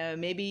chair,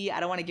 maybe I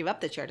don't want to give up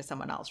the chair to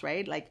someone else,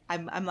 right? Like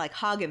I'm like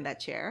hogging that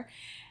chair.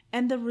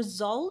 And the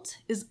result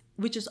is,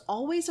 which is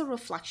always a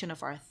reflection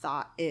of our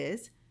thought,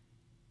 is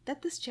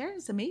that this chair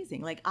is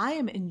amazing. Like I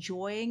am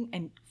enjoying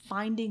and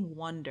finding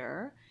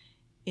wonder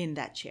in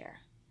that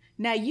chair.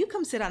 Now you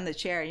come sit on the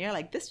chair and you're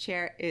like, this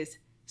chair is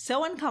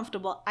so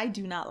uncomfortable. I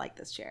do not like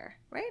this chair,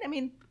 right? I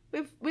mean,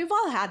 we've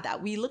all had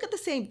that. We look at the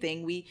same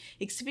thing, we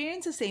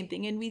experience the same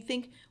thing, and we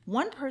think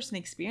one person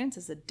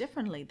experiences it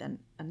differently than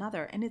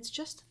another. And it's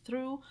just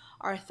through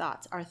our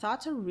thoughts. Our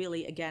thoughts are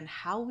really, again,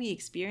 how we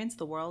experience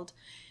the world.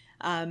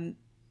 And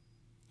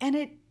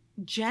it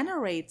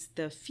generates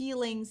the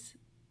feelings,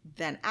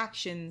 then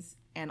actions,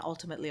 and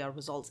ultimately our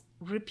results.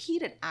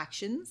 Repeated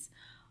actions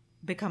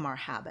become our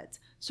habits.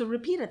 So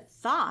repeated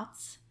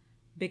thoughts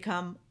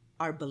become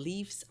our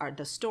beliefs,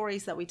 the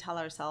stories that we tell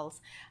ourselves,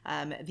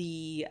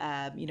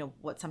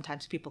 what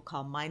sometimes people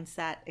call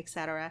mindset,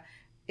 etc.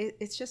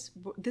 It's just,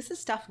 this is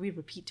stuff we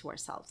repeat to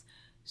ourselves.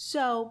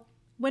 So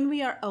when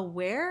we are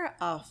aware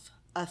of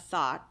a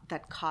thought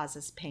that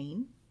causes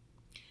pain,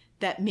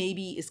 that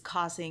maybe is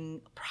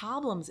causing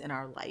problems in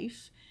our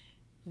life,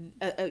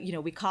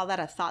 we call that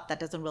a thought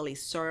that doesn't really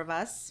serve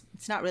us.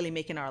 It's not really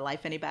making our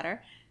life any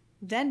better.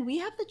 Then we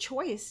have the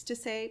choice to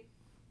say,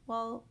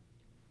 well,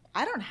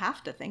 I don't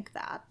have to think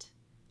that.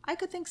 I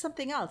could think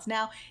something else.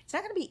 Now, it's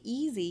not going to be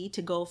easy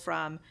to go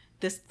from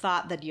this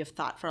thought that you've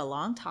thought for a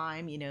long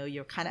time,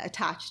 you're kind of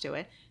attached to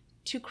it,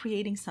 to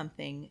creating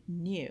something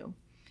new.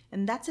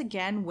 And that's,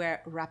 again,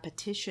 where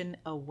repetition,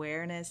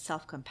 awareness,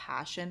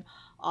 self-compassion,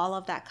 all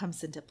of that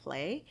comes into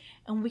play.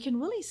 And we can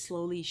really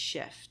slowly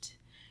shift.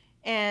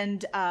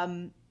 And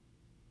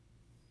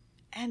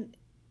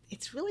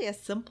it's really as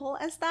simple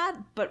as that,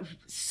 but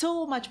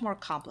so much more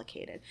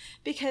complicated,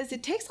 because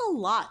it takes a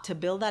lot to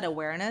build that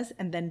awareness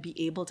and then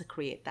be able to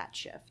create that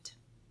shift.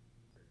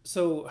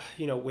 So,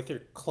 with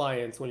your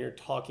clients, when you're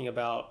talking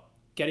about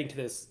getting to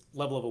this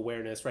level of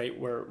awareness, right,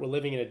 we're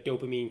living in a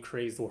dopamine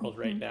crazed world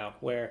right now,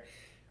 where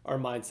our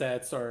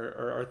mindsets,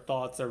 our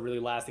thoughts are really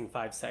lasting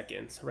 5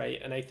 seconds, right?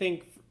 And I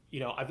think,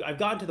 I've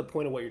gotten to the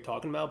point of what you're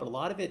talking about, but a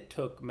lot of it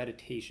took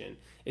meditation.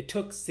 It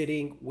took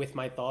sitting with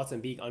my thoughts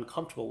and being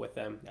uncomfortable with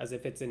them, as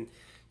if it's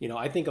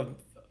I think of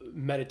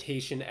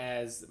meditation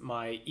as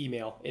my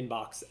email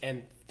inbox,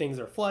 and things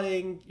are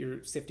flooding,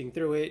 you're sifting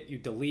through it, you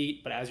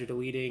delete, but as you're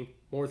deleting,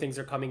 more things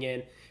are coming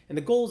in. And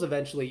the goal is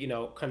eventually,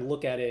 kind of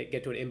look at it,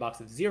 get to an inbox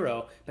of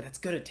 0, but that's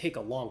going to take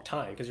a long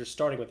time because you're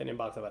starting with an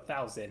inbox of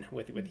 1,000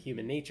 with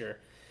human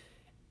nature.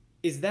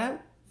 Is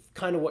that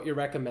kind of what you're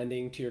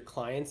recommending to your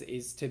clients,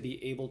 is to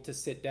be able to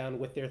sit down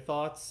with their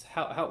thoughts?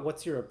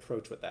 What's your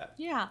approach with that?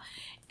 Yeah.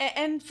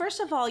 And first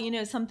of all,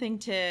 something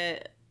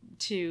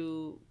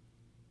to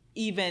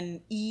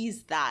even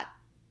ease that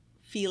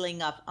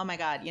feeling of, oh my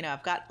God,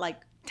 I've got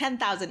like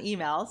 10,000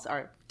 emails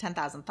or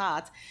 10,000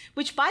 thoughts,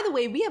 which, by the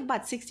way, we have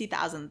about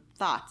 60,000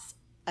 thoughts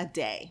a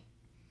day.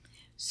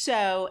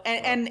 So,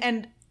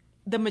 and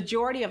the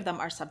majority of them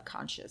are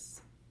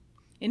subconscious.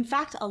 In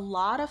fact, a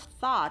lot of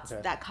thoughts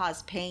that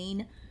cause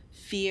pain,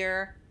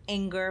 fear,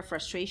 anger,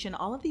 frustration,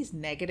 all of these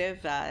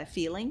negative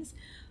feelings,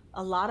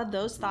 a lot of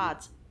those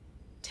thoughts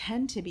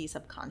tend to be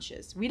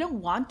subconscious. We don't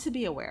want to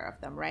be aware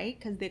of them, right?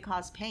 Because they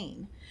cause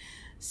pain.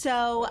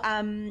 So,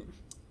 I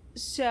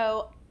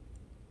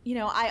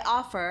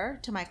offer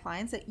to my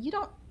clients that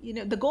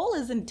the goal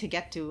isn't to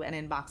get to an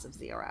inbox of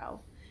 0,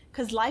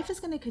 because life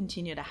is going to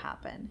continue to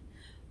happen.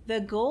 The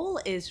goal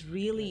is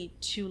really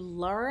to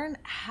learn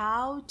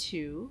how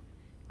to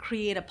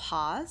create a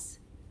pause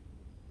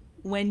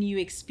when you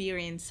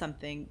experience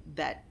something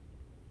that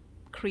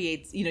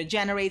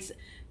generates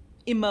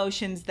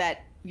emotions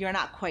that you're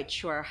not quite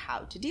sure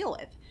how to deal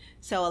with.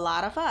 So a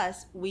lot of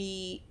us,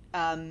 we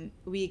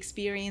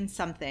experience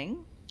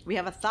something, we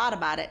have a thought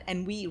about it,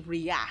 and we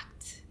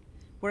react.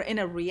 We're in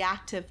a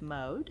reactive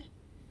mode.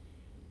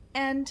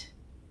 And,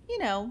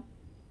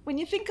 when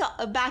you think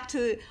back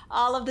to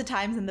all of the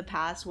times in the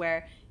past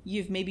where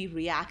you've maybe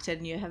reacted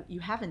and you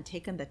haven't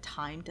taken the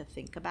time to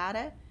think about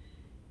it,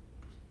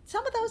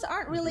 some of those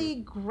aren't really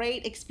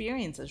great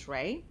experiences,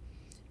 right?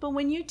 But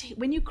when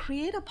you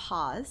create a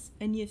pause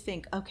and you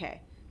think,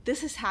 okay,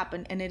 this has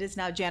happened and it is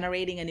now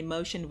generating an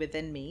emotion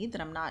within me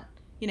that I'm not,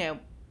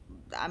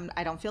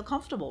 I don't feel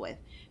comfortable with.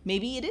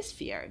 Maybe it is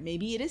fear,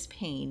 maybe it is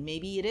pain,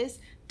 maybe it is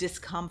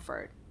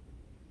discomfort.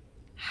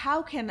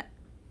 How can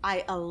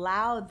I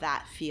allow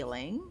that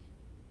feeling?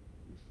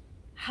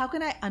 How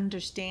can I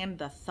understand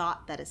the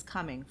thought that is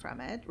coming from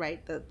it,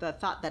 right? The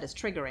thought that is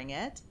triggering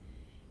it.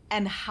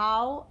 And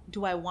how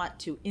do I want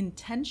to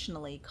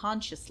intentionally,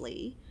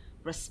 consciously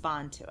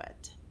respond to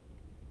it?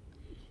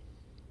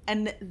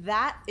 And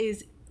that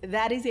is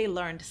a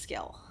learned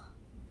skill.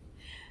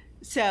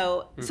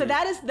 So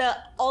that is the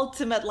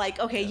ultimate,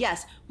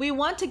 yes, we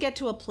want to get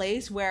to a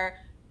place where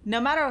no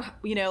matter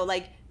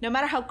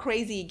how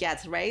crazy it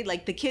gets, right?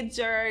 Like the kids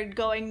are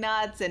going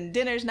nuts and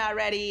dinner's not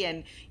ready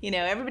and,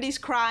 everybody's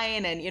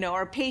crying and,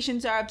 our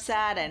patients are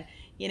upset and,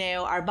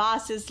 our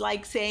boss is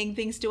saying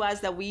things to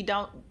us that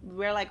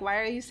we're like, why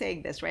are you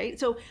saying this, right?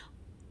 So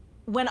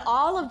when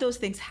all of those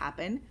things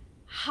happen,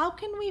 how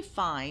can we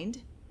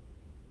find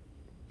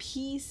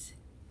peace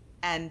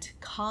and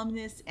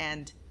calmness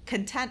and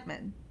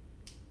contentment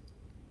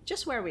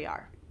just where we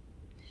are?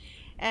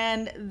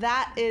 And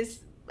that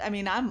is,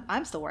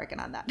 I'm still working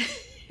on that.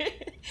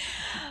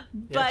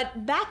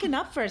 But backing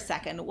up for a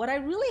second, what I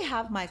really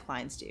have my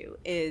clients do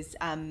is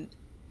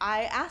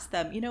I ask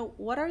them,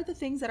 what are the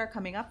things that are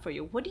coming up for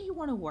you? What do you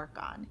want to work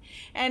on?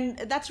 And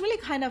that's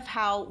really kind of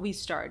how we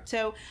start.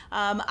 So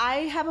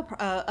I have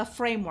a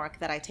framework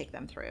that I take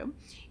them through.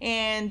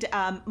 And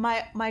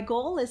my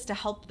goal is to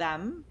help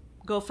them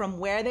go from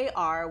where they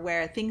are,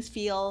 where things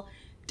feel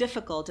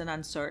difficult and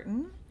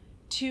uncertain,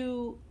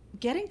 to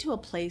getting to a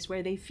place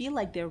where they feel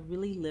like they're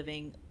really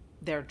living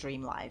their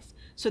dream life.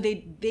 So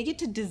they get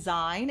to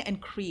design and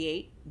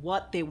create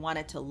what they want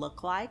it to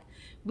look like.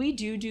 We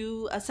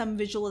do some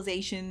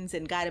visualizations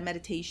and guided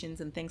meditations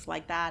and things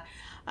like that,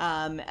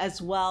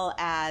 as well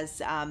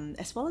as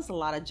a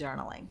lot of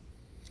journaling.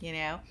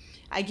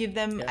 I give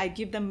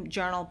them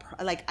journal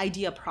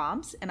idea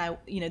prompts, and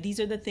these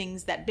are the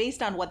things that,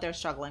 based on what they're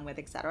struggling with,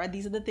 etc.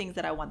 These are the things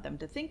that I want them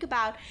to think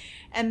about,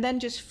 and then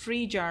just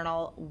free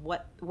journal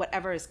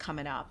whatever is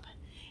coming up.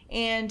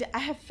 And I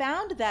have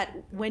found that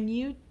when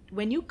you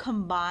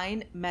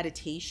combine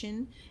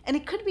meditation, and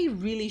it could be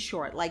really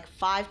short, like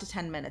 5 to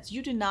 10 minutes.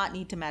 You do not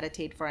need to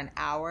meditate for an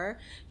hour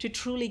to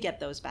truly get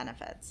those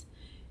benefits.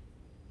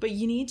 But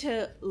you need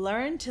to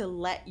learn to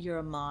let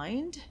your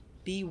mind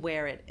be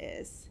where it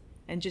is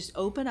and just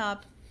open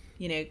up,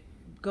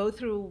 go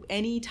through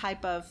any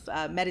type of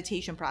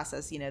meditation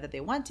process, that they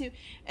want to.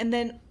 And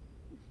then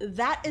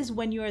that is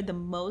when you're the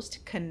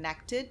most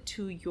connected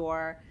to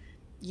your,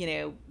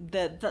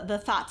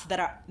 the thoughts that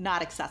are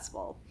not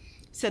accessible.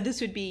 So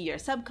this would be your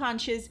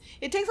subconscious.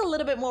 It takes a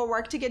little bit more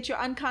work to get your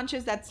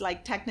unconscious. That's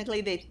technically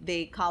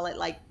they call it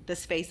the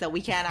space that we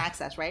can't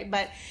access, right?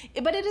 But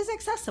it is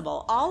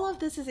accessible. All of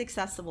this is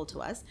accessible to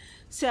us.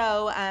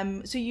 So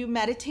so you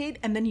meditate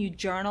and then you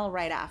journal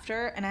right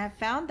after. And I have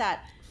found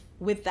that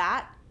with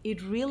that,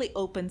 it really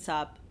opens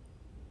up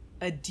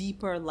a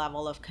deeper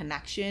level of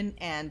connection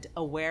and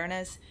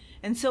awareness.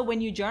 And so when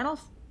you journal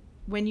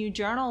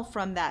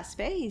from that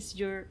space,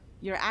 you're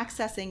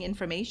accessing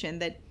information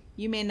that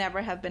you may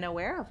never have been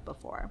aware of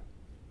before.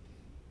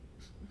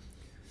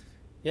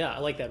 Yeah, I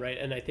like that, right?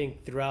 And I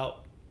think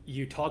throughout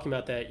you talking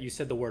about that, you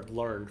said the word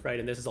learned, right?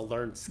 And this is a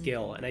learned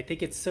skill. Mm-hmm. And I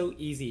think it's so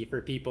easy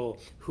for people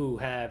who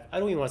have, I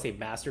don't even want to say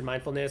mastered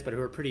mindfulness, but who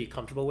are pretty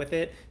comfortable with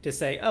it, to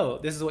say, oh,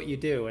 this is what you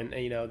do. And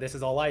this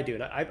is all I do.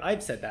 And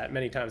I've said that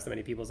many times to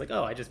many people. It's like,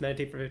 oh, I just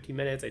meditate for 15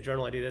 minutes. I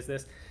journal, I do this.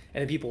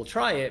 And then people will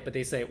try it, but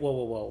they say,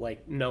 whoa,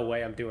 no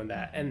way I'm doing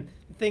that. And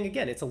the thing,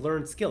 again, it's a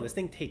learned skill. This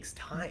thing takes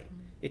time.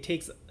 It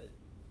takes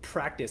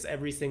practice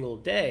every single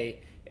day.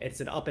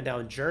 It's an up and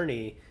down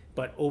journey,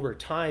 but over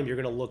time you're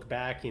going to look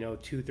back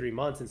 2-3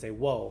 months and say,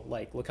 whoa,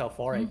 look how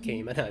far I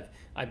came, and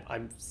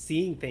I'm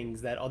seeing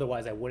things that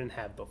otherwise I wouldn't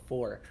have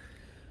before.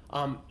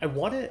 I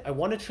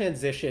want to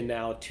transition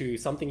now to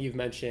something you've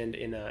mentioned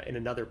in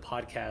another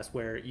podcast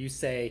where you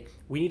say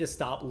we need to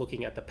stop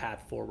looking at the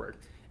path forward.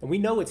 And we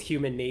know it's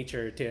human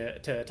nature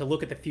to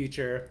look at the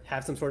future,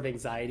 have some sort of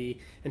anxiety,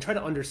 and try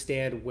to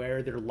understand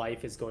where their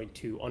life is going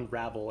to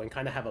unravel and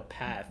kind of have a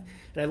path.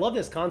 And I love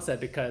this concept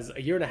because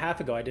a year and a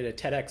half ago, I did a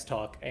TEDx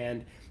talk,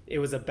 and it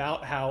was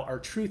about how our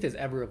truth is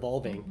ever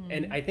evolving.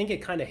 And I think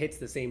it kind of hits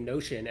the same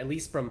notion, at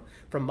least from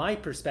my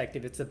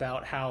perspective. It's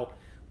about how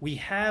we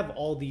have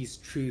all these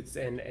truths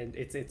and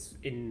it's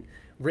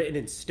written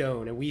in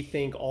stone, and we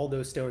think all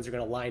those stones are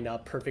going to line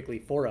up perfectly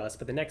for us,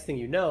 but the next thing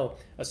you know,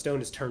 a stone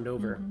is turned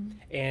over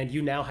and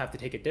you now have to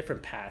take a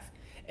different path.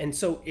 And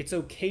so it's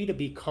okay to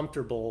be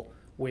comfortable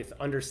with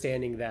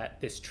understanding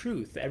that this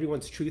truth,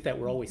 everyone's truth that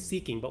we're always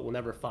seeking but will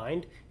never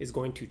find, is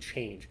going to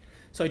change.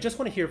 So I just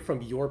want to hear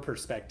from your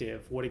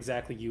perspective what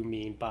exactly you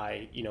mean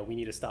by, we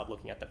need to stop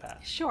looking at the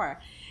past. Sure.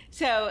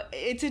 So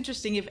it's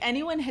interesting. If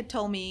anyone had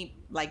told me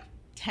like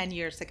 10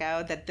 years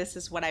ago that this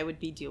is what I would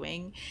be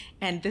doing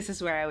and this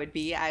is where I would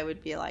be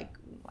like,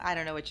 I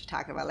don't know what you're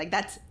talking about. Like,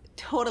 that's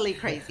totally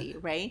crazy,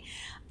 right?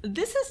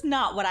 This is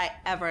not what I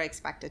ever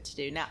expected to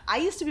do. Now, I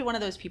used to be one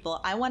of those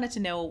people. I wanted to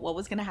know what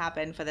was going to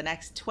happen for the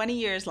next 20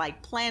 years,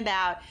 like planned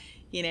out.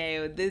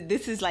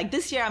 This is like,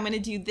 this year I'm going to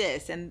do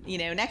this, and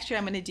next year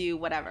I'm going to do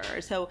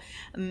whatever. So,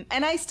 and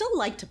I still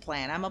like to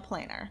plan. I'm a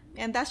planner,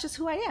 and that's just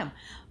who I am.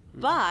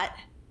 But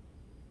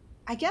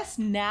I guess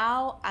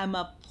now I'm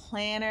a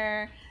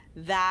planner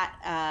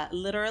that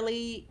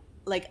literally,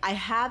 like, I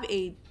have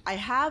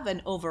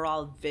an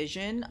overall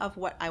vision of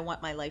what I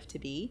want my life to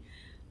be,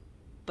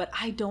 but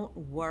I don't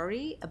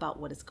worry about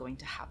what is going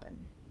to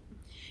happen.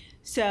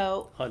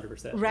 So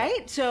 100%.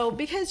 Right? So,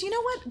 because you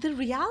know what? The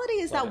reality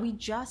is that we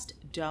just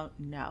don't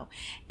know.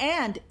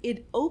 And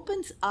it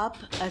opens up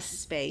a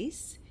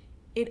space.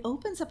 It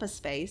opens up a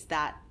space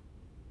that,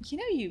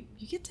 you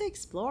get to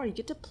explore, you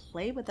get to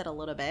play with it a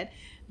little bit,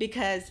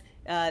 because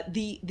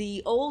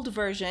the old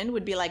version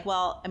would be like,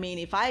 well, I mean,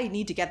 if I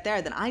need to get there,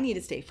 then I need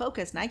to stay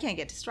focused and I can't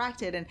get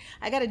distracted and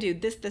I got to do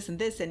this, and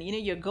this. And,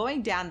 you're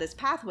going down this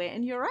pathway,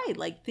 and you're right.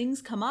 Like,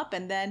 things come up,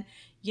 and then,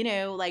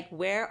 like,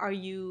 where are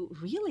you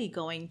really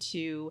going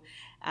to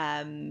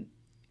find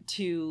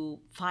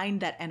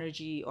that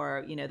energy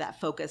or,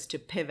 that focus to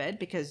pivot,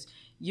 because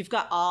you've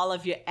got all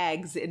of your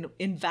eggs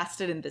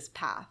invested in this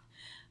path.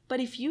 But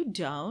if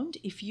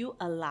you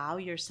allow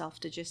yourself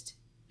to just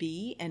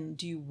be and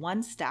do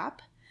one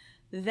step,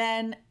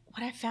 then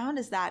what I found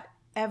is that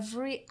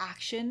every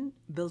action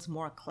builds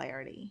more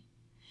clarity.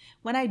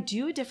 When I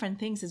do different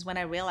things is when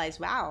I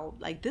realize, wow,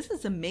 like, this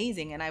is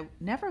amazing. And I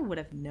never would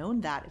have known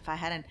that if I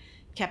hadn't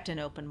kept an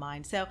open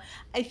mind. So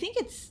I think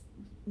it's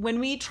when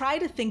we try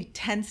to think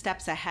 10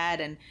 steps ahead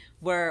and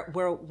we're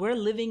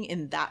living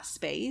in that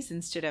space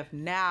instead of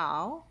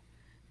now,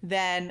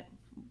 then,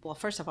 well,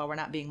 first of all, we're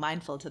not being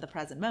mindful to the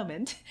present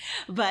moment,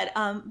 but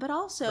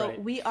also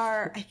right. We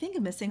are, I think,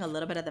 missing a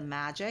little bit of the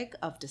magic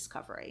of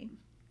discovery.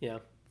 Yeah.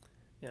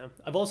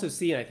 I've also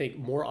seen, I think,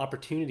 more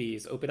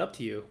opportunities open up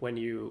to you when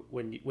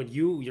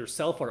you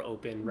yourself are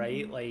open,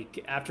 right?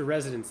 Like, after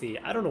residency,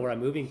 I don't know where I'm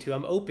moving to.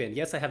 I'm open.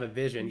 Yes, I have a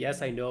vision.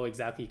 Yes, I know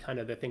exactly kind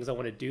of the things I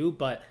want to do,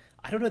 but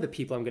I don't know the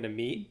people I'm going to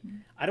meet.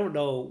 I don't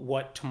know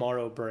what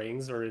tomorrow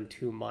brings or in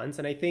 2 months.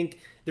 And I think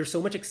there's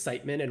so much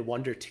excitement and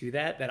wonder to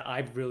that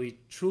I've really,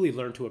 truly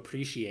learned to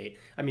appreciate.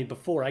 I mean,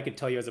 before I could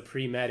tell you as a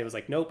pre-med, it was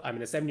like, nope, I'm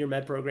in a 7-year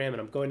med program and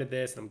I'm going to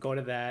this and I'm going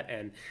to that.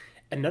 And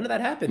none of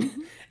that happened.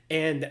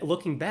 And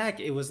looking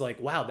back, it was like,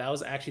 wow, that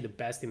was actually the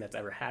best thing that's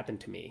ever happened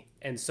to me.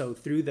 And so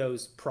through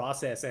those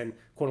process and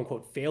quote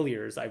unquote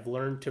failures, I've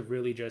learned to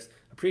really just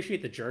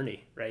appreciate the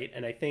journey, right?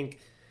 And I think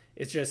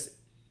it's just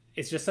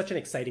such an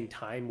exciting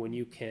time when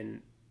you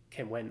can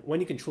when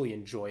you can truly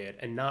enjoy it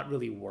and not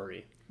really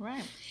worry.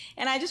 Right.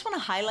 And I just want to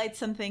highlight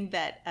something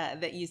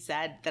that you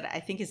said that I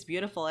think is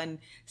beautiful, and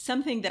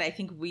something that I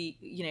think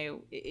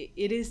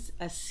it is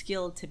a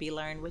skill to be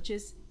learned, which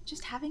is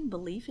just having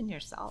belief in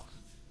yourself,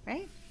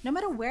 right? No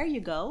matter where you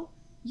go,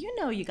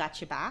 you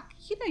got your back.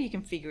 You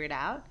can figure it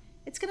out.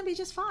 It's going to be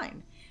just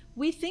fine.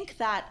 We think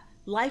that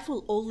life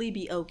will only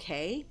be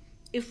okay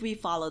if we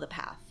follow the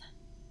path.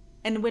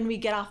 And when we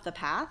get off the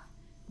path,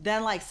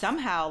 then like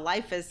somehow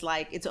life is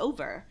like, it's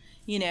over.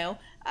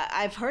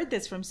 I've heard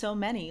this from so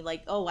many,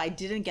 like, oh, I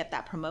didn't get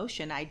that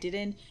promotion. I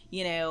didn't,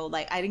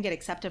 I didn't get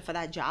accepted for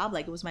that job.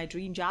 Like, it was my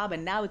dream job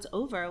and now it's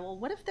over. Well,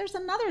 what if there's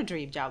another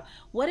dream job?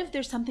 What if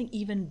there's something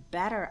even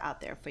better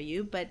out there for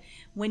you? But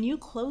when you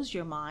close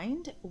your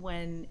mind,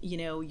 when,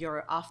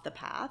 you're off the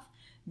path,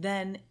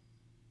 then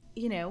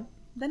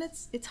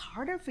it's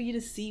harder for you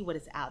to see what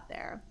is out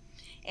there.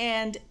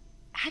 And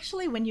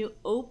actually, when you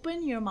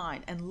open your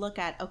mind and look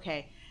at,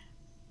 okay,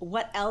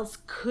 what else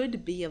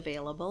could be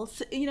available?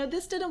 So,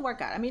 this didn't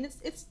work out. I mean,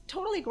 it's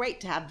totally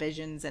great to have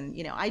visions, and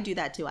I do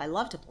that too. I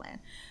love to plan.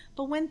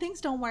 But when things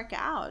don't work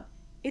out,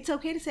 it's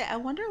okay to say, I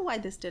wonder why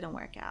this didn't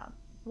work out.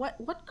 What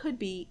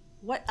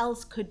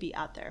else could be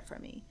out there for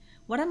me?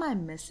 What am I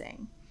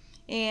missing?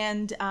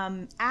 And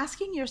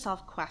asking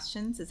yourself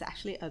questions is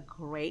actually a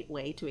great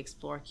way to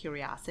explore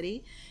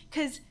curiosity,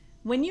 because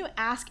when you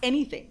ask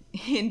anything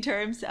in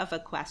terms of a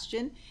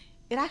question,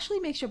 it actually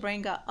makes your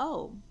brain go,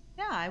 oh,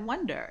 yeah, I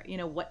wonder,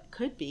 what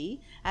could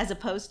be, as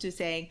opposed to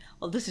saying,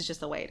 well, this is just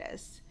the way it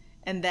is.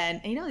 And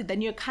then,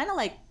 then you're kind of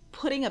like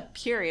putting a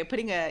period,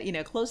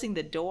 closing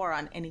the door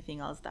on anything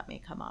else that may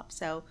come up.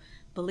 So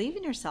believe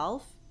in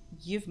yourself.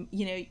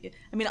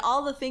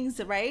 All the things,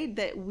 right,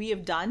 that we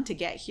have done to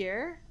get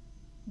here,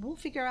 we'll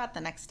figure out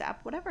the next step,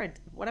 whatever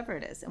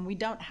it is. And we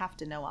don't have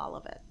to know all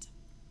of it.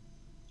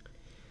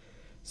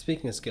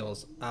 Speaking of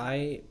skills,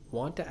 I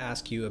want to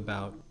ask you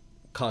about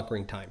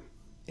conquering time.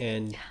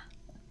 And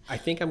I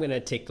think I'm going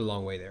to take the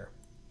long way there.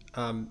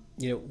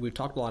 We've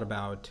talked a lot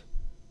about,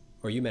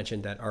 or you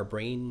mentioned that our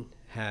brain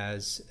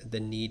has the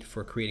need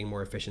for creating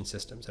more efficient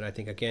systems. And I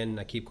think, again,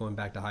 I keep going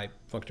back to high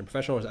functioning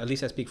professionals, at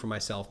least I speak for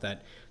myself,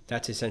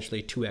 that's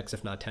essentially 2x,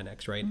 if not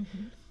 10x, right?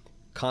 Mm-hmm.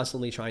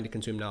 Constantly trying to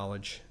consume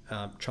knowledge,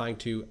 trying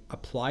to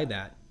apply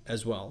that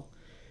as well.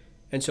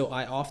 And so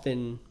I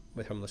often,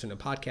 whether I'm listening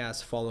to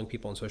podcasts, following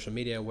people on social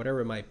media,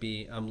 whatever it might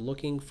be, I'm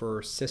looking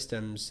for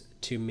systems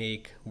to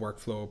make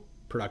workflow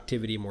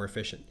productivity more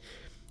efficient.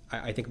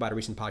 I think about a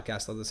recent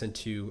podcast I listened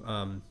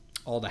to,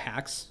 All the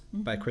Hacks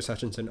by Chris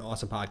Hutchinson,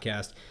 awesome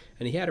podcast.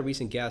 And he had a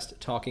recent guest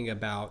talking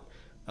about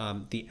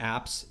the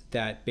apps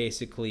that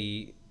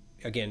basically,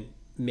 again,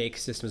 make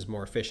systems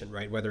more efficient,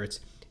 right? Whether it's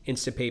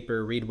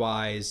Instapaper,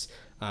 Readwise,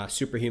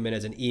 Superhuman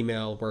as an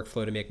email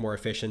workflow to make more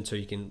efficient so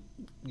you can,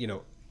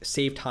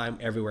 save time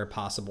everywhere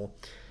possible.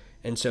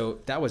 And so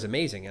that was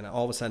amazing. And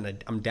all of a sudden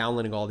I'm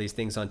downloading all these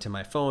things onto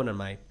my phone and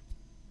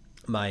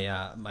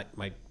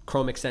my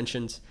Chrome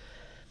extensions.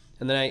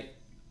 And then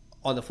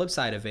on the flip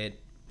side of it,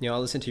 I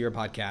listen to your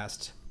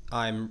podcast.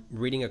 I'm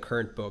reading a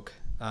current book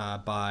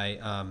by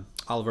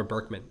Oliver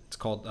Burkeman. It's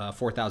called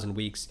 4,000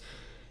 Weeks.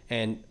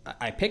 And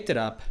I picked it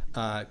up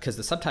because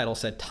the subtitle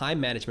said Time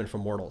Management for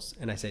Mortals.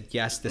 And I said,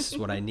 yes, this is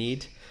what I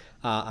need.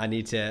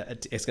 It's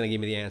going to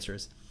give me the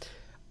answers.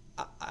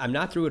 I'm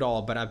not through it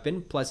all, but I've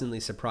been pleasantly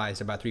surprised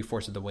about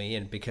 3/4 of the way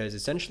in, because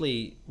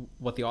essentially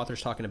what the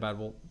author's talking about,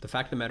 well, the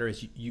fact of the matter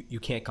is you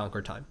can't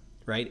conquer time,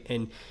 right?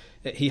 And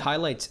he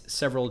highlights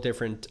several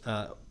different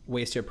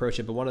ways to approach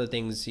it. But one of the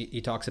things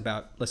he talks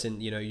about, listen,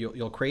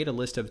 you'll create a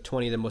list of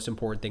 20 of the most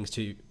important things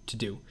to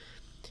do.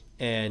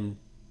 And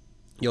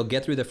you'll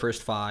get through the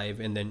first 5,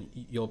 and then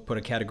you'll put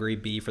a category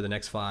B for the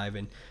next 5.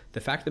 And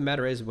the fact of the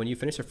matter is, when you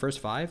finish the first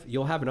 5,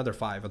 you'll have another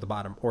 5 at the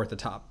bottom or at the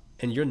top,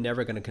 and you're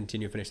never going to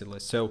continue to finish the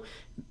list. So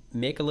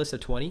make a list of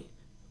 20,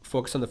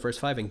 focus on the first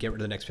 5, and get rid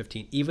of the next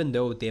 15, even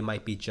though they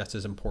might be just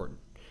as important,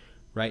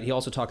 right? He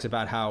also talks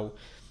about how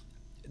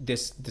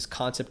this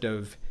concept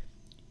of,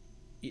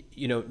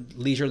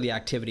 leisurely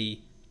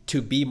activity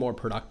to be more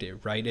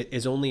productive, right? It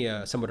is only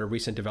somewhat a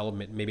recent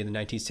development, maybe in the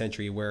 19th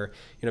century, where,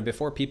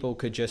 before people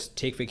could just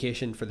take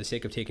vacation for the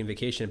sake of taking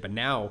vacation, but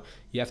now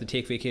you have to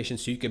take vacation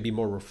so you can be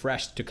more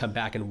refreshed to come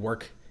back and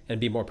work and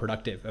be more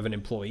productive of an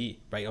employee,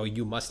 right? Oh,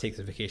 you must take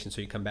the vacation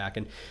so you come back.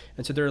 And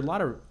so there are a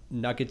lot of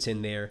nuggets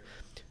in there,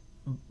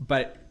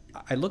 but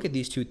I look at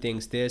these two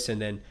things, this,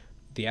 and then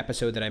the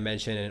episode that I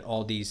mentioned, and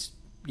all these,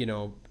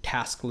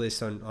 task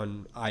lists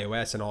on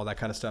iOS and all that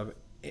kind of stuff.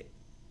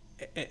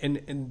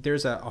 And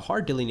there's a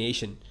hard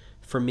delineation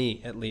for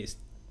me, at least,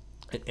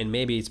 and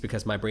maybe it's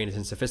because my brain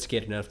isn't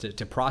sophisticated enough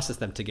to process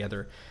them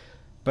together,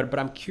 but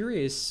I'm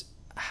curious,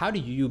 how do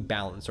you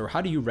balance, or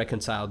how do you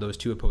reconcile those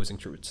two opposing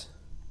truths?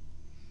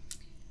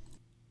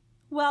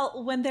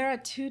 Well, when there are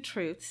two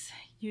truths,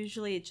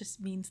 usually it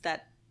just means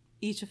that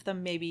each of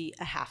them may be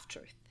a half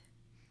truth,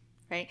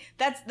 right?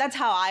 That's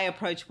how I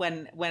approach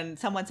when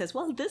someone says,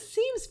 well, this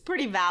seems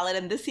pretty valid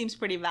and this seems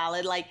pretty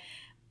valid, like,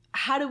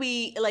 how do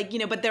we,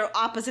 but they're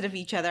opposite of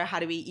each other. How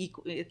do we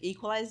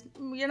equalize?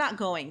 You're not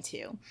going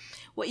to.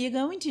 What you're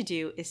going to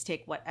do is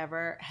take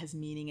whatever has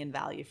meaning and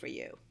value for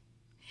you.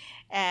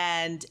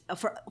 And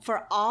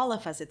for all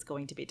of us, it's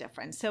going to be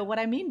different. So what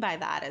I mean by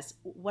that is,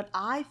 what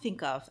I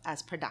think of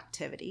as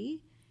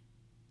productivity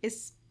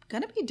is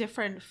going to be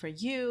different for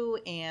you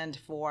and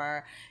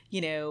for,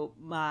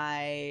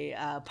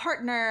 my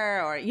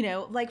partner,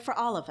 or, for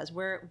all of us,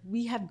 where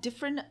we have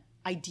different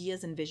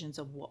ideas and visions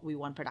of what we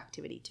want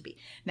productivity to be.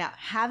 Now,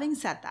 having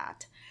said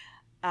that,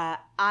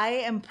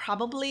 I am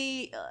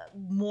probably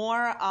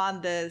more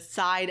on the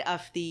side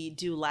of the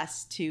do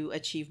less to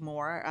achieve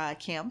more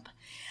camp.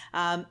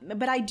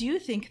 But I do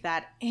think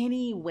that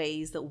any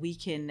ways that we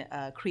can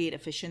create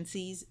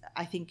efficiencies,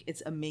 I think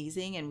it's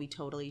amazing, and we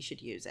totally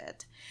should use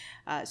it.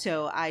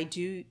 So I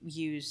do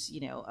use,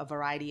 a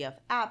variety of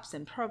apps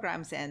and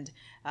programs and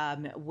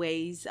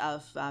ways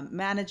of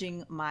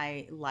managing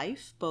my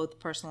life,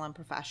 both personal and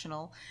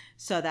professional,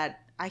 so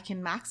that I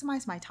can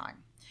maximize my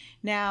time.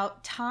 Now,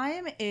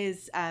 time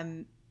is,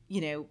 I'm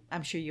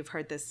sure you've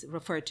heard this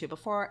referred to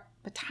before,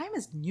 but time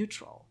is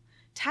neutral.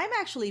 Time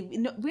actually,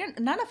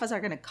 none of us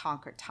are going to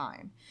conquer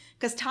time,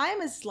 because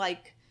time is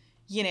like,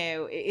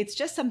 it's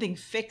just something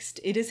fixed.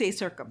 It is a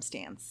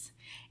circumstance,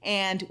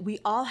 and we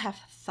all have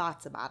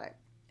thoughts about it.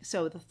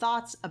 So the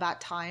thoughts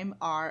about time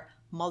are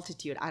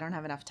multitude. I don't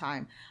have enough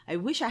time. I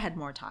wish I had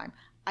more time.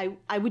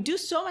 I would do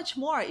so much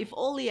more if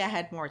only I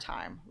had more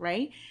time,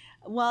 right?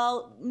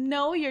 Well,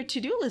 no, your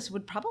to-do list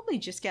would probably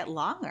just get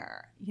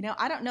longer.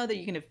 I don't know that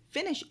you're going to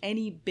finish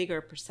any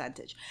bigger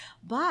percentage,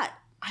 but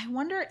I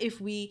wonder if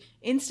we,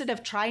 instead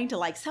of trying to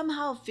like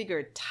somehow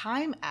figure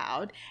time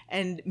out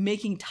and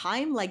making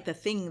time like the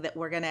thing that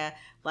we're going to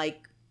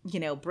like,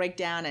 break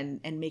down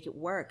and make it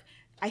work,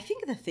 I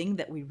think the thing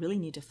that we really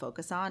need to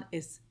focus on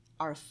is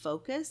our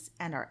focus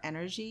and our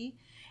energy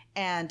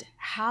and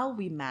how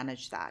we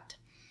manage that.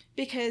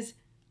 Because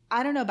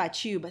I don't know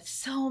about you, but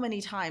so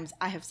many times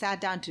I have sat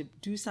down to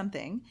do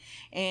something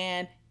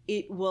and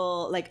it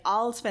will like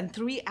I'll spend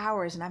 3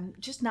 hours and I'm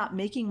just not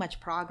making much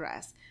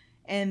progress.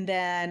 And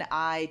then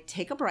I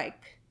take a break.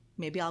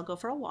 Maybe I'll go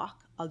for a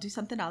walk. I'll do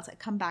something else. I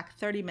come back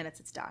 30 minutes,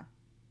 it's done.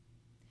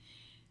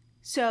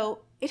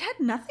 So it had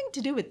nothing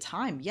to do with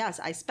time. Yes,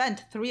 I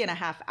spent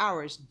 3.5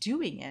 hours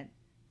doing it,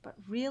 but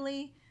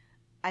really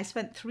I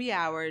spent 3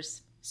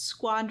 hours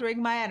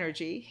squandering my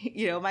energy,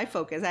 my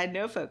focus. I had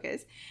no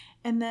focus.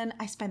 And then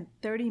I spent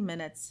 30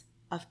 minutes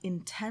of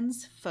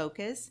intense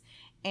focus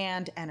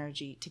and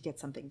energy to get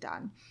something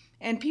done.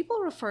 And people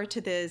refer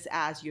to this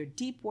as your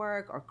deep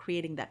work or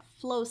creating that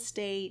flow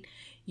state.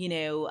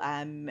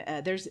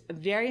 There's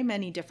very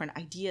many different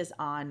ideas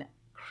on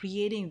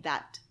creating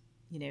that,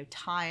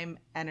 time,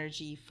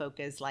 energy,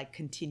 focus, like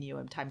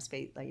continuum, time,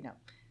 space,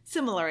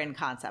 similar in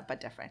concept, but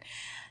different.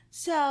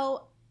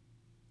 So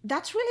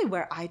that's really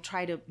where I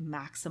try to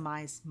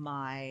maximize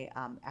my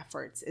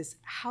efforts is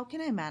how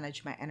can I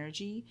manage my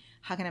energy?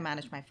 How can I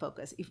manage my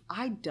focus? If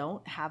I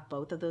don't have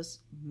both of those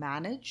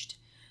managed,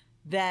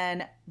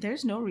 then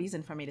there's no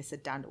reason for me to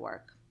sit down to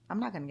work. I'm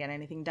not going to get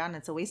anything done.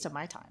 It's a waste of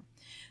my time.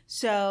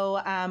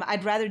 So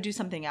I'd rather do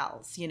something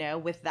else,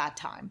 with that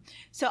time.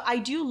 So I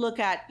do look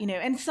at,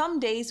 and some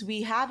days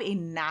we have a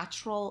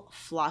natural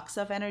flux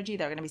of energy.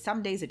 There are going to be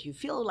some days that you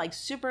feel like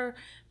super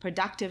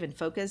productive and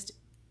focused.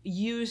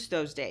 Use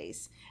those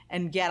days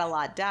and get a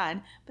lot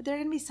done. But there are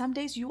going to be some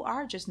days you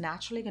are just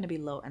naturally going to be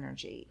low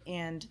energy.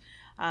 And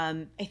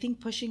I think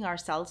pushing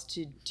ourselves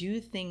to do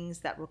things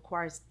that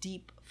requires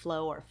deep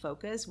flow or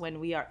focus when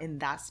we are in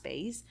that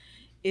space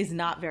is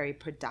not very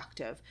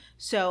productive.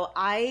 So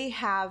I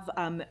have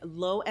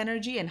low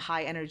energy and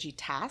high energy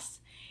tasks.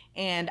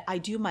 And I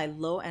do my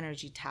low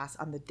energy tasks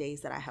on the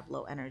days that I have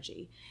low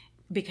energy,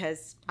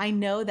 because I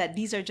know that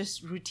these are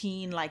just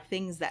routine like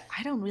things that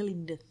I don't really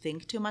need to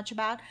think too much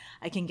about.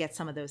 I can get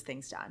some of those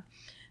things done.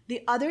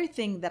 The other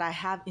thing that I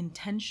have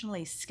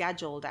intentionally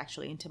scheduled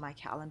actually into my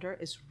calendar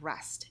is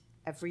rest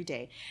every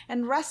day.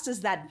 And rest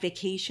is that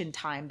vacation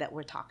time that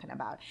we're talking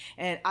about.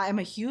 And I'm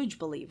a huge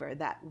believer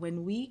that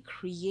when we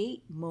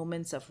create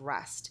moments of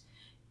rest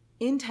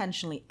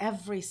intentionally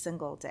every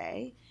single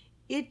day,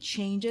 it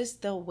changes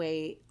the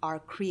way our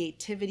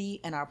creativity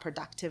and our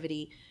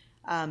productivity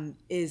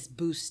is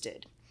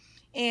boosted.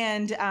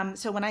 And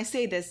so when I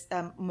say this,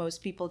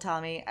 most people tell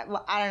me,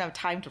 well, I don't have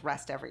time to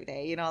rest every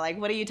day. Like,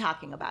 what are you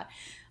talking about?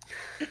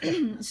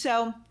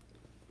 So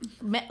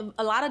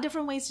a lot of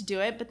different ways to do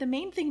it. But the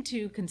main thing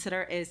to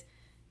consider is,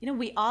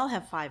 we all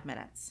have 5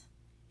 minutes.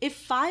 If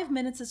 5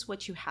 minutes is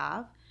what you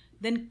have,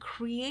 then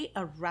create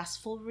a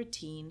restful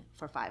routine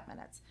for 5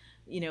 minutes.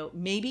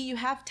 Maybe you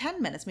have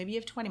 10 minutes, maybe you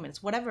have 20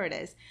 minutes, whatever it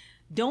is.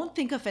 Don't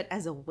think of it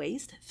as a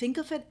waste. Think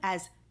of it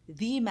as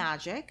the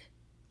magic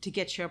to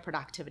get your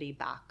productivity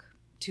back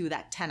to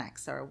that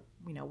 10x or,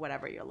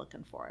 whatever you're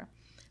looking for.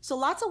 So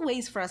lots of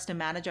ways for us to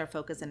manage our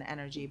focus and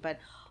energy. But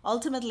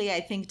ultimately,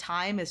 I think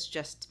time is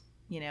just,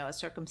 a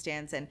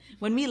circumstance. And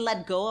when we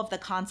let go of the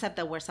concept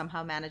that we're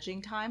somehow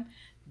managing time,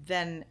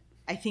 then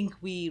I think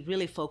we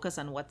really focus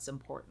on what's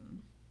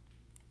important.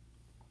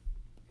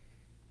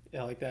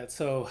 Yeah, I like that.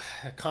 So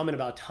a comment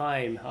about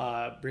time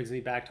brings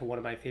me back to one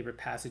of my favorite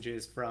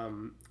passages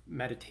from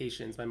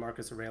Meditations by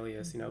Marcus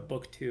Aurelius,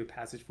 book 2,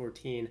 passage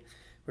 14,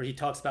 where he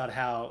talks about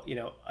how,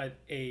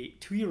 a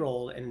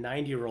 2-year-old and a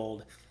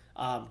 90-year-old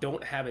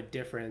don't have a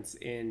difference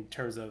in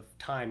terms of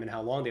time and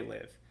how long they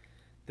live.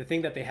 The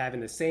thing that they have in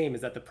the same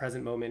is that the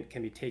present moment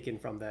can be taken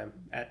from them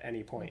at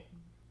any point,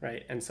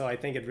 right? And so I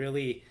think it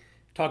really,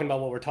 talking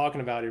about what we're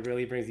talking about, it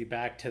really brings you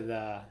back to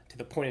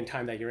the point in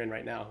time that you're in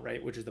right now,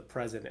 right? Which is the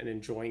present, and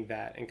enjoying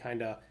that and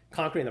kind of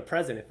conquering the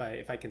present,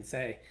 if I can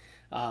say.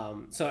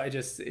 So it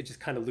just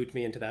kind of looped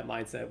me into that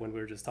mindset when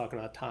we were just talking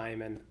about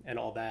time and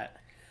all that.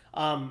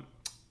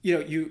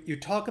 You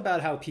talk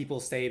about how people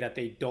say that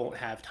they don't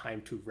have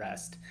time to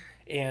rest.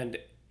 And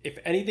if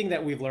anything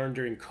that we've learned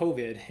during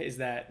COVID is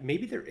that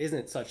maybe there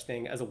isn't such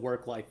thing as a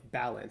work-life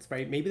balance,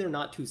 right? Maybe they're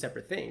not two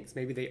separate things.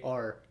 Maybe they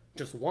are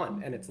just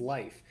one, and it's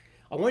life.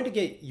 I wanted to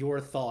get your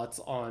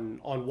thoughts on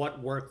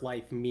what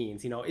work-life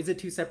means. Is it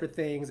two separate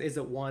things? Is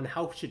it one?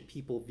 How should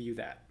people view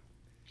that?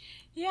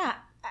 Yeah,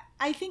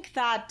 I think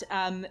that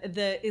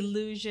the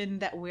illusion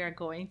that we're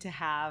going to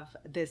have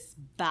this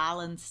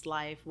balanced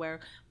life where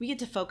we get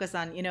to focus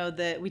on,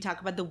 we talk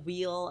about the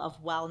wheel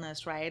of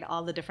wellness, right?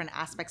 All the different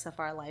aspects of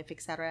our life,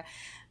 etc.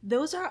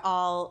 Those are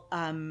all,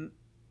 I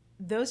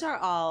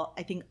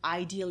think,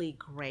 ideally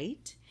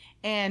great.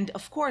 And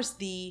of course,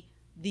 the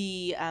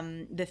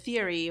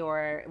theory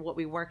or what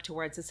we work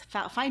towards is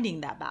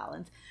finding that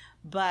balance.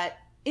 But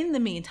in the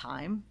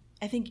meantime,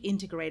 I think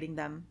integrating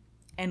them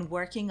and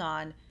working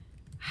on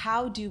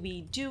how do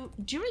we do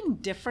during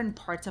different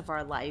parts of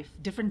our life,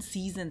 different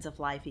seasons of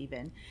life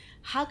even,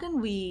 how can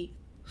we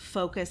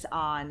focus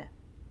on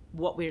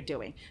what we're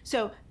doing?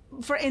 So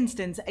for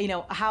instance,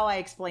 how I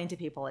explain to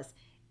people is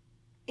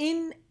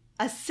in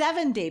a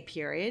 7-day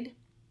period,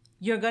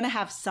 you're going to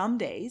have some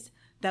days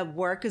that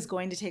work is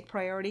going to take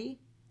priority,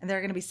 and there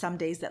are going to be some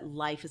days that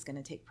life is going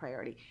to take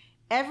priority.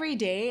 Every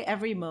day,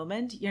 every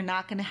moment, you're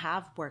not going to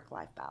have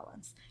work-life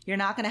balance. You're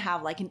not going to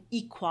have like an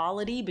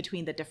equality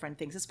between the different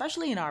things,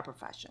 especially in our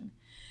profession.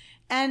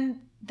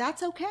 And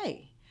that's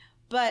okay.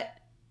 But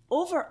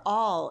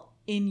overall,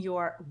 in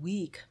your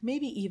week,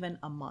 maybe even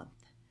a month,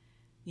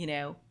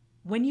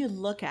 when you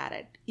look at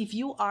it, if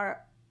you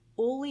are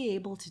only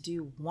able to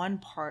do one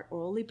part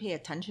or only pay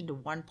attention to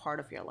one part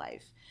of your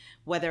life,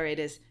 whether it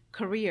is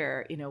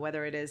career,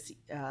 whether it is,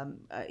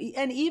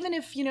 and even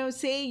if,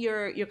 say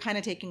you're kind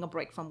of taking a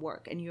break from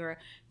work and you're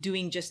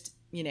doing just,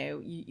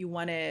 you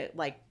want to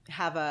like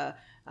have a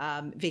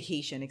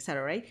vacation,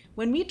 etc. Right?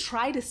 When we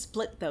try to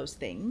split those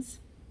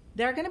things,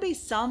 there are going to be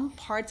some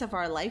parts of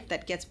our life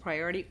that gets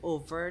priority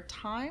over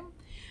time.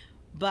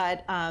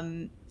 But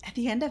at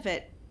the end of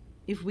it,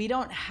 if we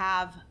don't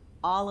have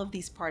all of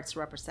these parts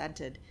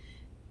represented,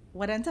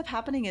 what ends up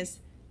happening is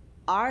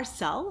our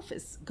self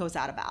goes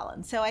out of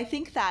balance. So I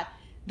think that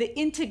the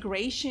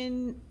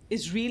integration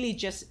is really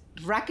just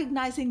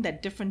recognizing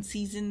that different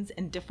seasons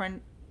and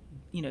different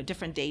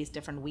days,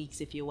 different weeks,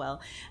 if you will.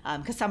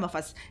 Because some of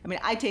us,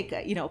 I take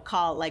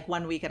call like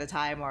 1 week at a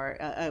time or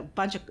a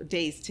bunch of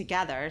days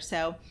together.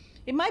 So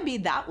it might be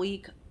that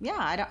week,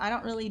 I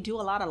don't really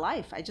do a lot of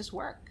life. I just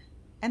work.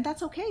 And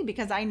that's okay,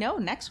 because I know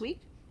next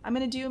week I'm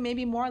going to do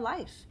maybe more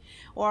life.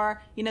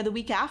 Or, the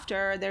week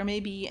after there may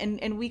be,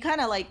 and we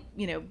kind of like,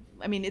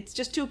 it's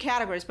just 2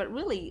 categories, but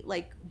really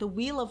like the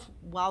wheel of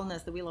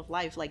wellness, the wheel of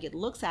life, like it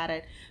looks at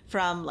it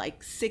from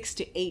like 6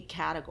 to 8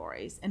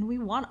 categories. And we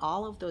want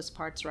all of those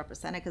parts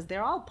represented because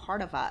they're all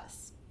part of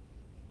us.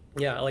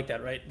 Yeah, I like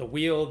that, right? The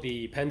wheel,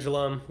 the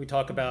pendulum, we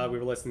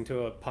were listening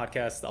to a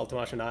podcast,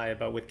 Altamash and I,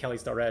 about with Kelly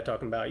Starrett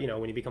talking about,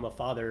 when you become a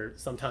father,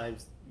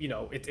 sometimes,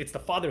 it's the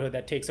fatherhood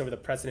that takes over the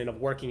precedent of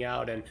working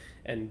out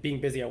and being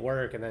busy at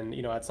work. And then,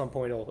 at some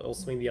point it'll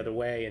swing the other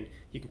way and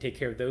you can take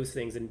care of those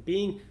things. And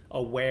being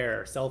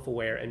aware,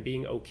 self-aware, and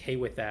being okay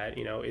with that,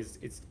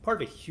 is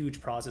part of a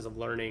huge process of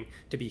learning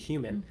to be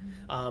human.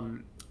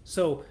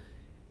 So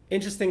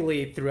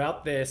interestingly,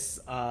 throughout this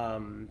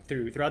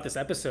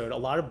episode, a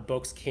lot of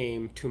books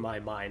came to my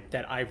mind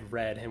that I've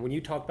read. And when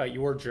you talk about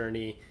your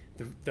journey,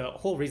 the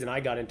whole reason I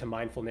got into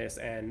mindfulness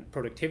and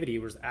productivity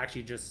was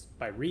actually just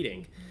by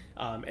reading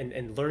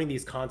and learning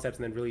these concepts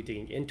and then really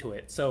digging into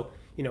it. So,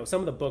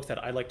 some of the books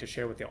that I'd like to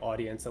share with the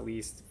audience, at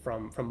least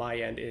from my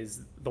end,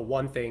 is The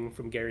One Thing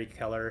from Gary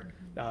Keller,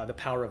 The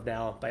Power of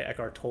Now by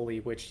Eckhart Tolle,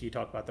 which you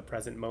talk about the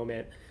present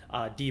moment,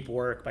 Deep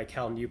Work by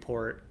Cal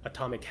Newport,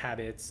 Atomic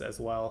Habits as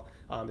well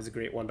is a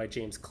great one by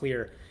James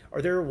Clear.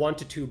 Are there 1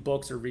 to 2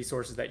 books or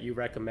resources that you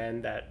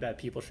recommend that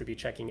people should be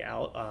checking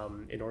out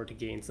in order to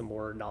gain some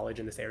more knowledge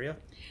in this area?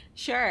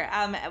 Sure.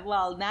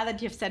 Well, now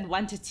that you've said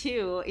 1 to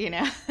 2,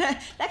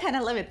 that kind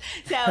of limits.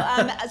 So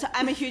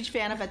I'm a huge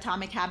fan of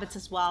Atomic Habits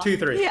as well. 2,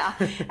 3.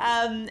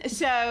 Yeah.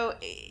 So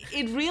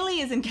it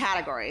really is in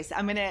categories.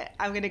 I'm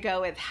gonna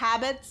go with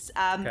habits,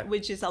 okay,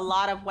 which is a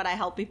lot of what I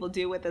help people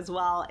do with as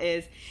well,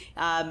 is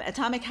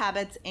Atomic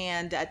Habits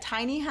and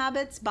Tiny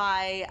Habits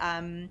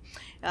by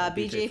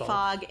BJ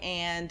Fogg,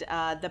 and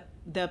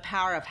the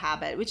Power of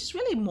Habit, which is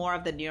really more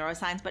of the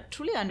neuroscience, but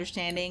truly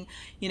understanding,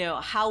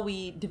 how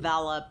we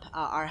develop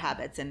our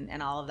habits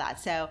and all of that.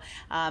 So,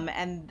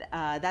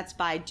 that's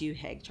by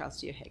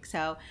Charles Duhigg.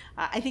 So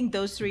I think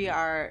those 3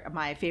 are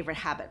my favorite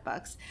habit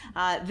books.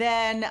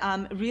 Then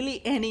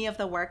really any of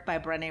the work by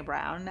Brené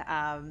Brown.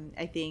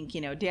 I think,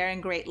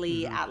 Daring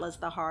Greatly, Atlas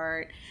the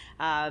Heart,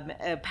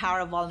 Power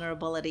of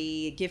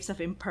Vulnerability, Gifts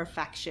of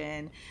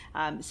Imperfection.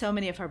 So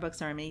many of her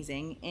books are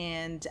amazing.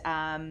 And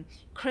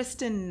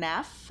Kristin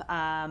Neff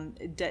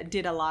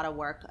did a lot of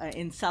work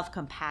in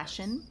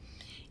self-compassion.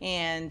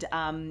 And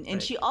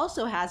right, she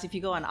also has, if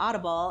you go on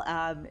Audible,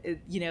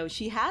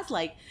 she has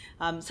like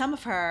some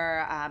of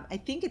her, I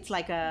think it's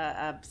like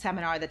a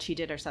seminar that she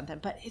did or something,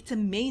 but it's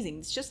amazing.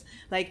 It's just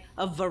like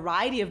a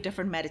variety of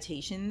different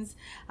meditations.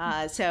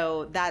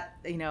 So that,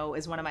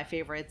 is one of my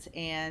favorites.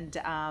 And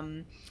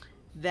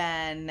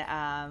then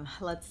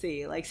let's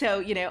see,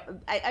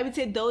 I would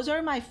say those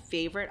are my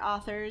favorite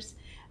authors.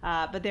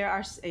 But there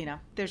are,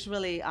 there's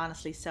really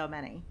honestly so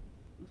many.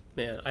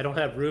 Man, I don't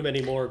have room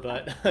anymore,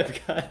 but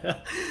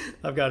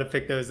I've got to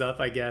pick those up,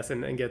 I guess,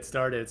 and get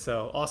started.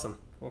 So awesome.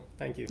 Well,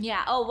 thank you.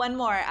 Yeah. Oh, one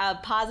more.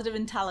 Positive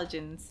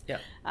Intelligence. Yeah.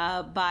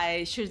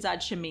 By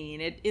Shirzad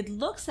Chamine. It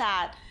looks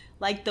at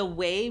like the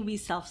way we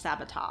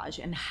self-sabotage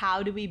and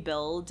how do we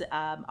build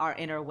our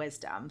inner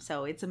wisdom.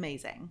 So it's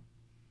amazing.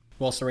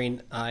 Well,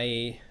 Serene,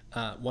 I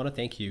want to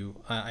thank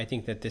you. I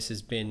think that this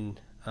has been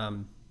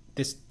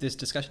this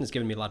discussion has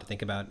given me a lot to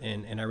think about,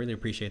 and I really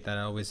appreciate that.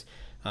 I always,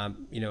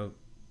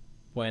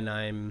 when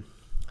I'm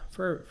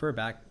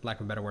lack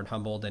of a better word,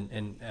 humbled,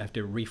 and have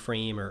to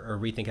reframe or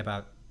rethink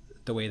about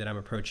the way that I'm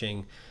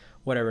approaching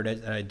whatever it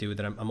is that I do,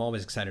 that I'm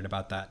always excited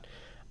about that.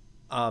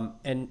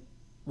 And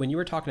when you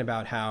were talking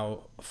about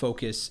how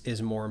focus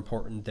is more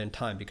important than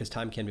time, because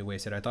time can be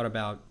wasted, I thought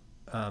about,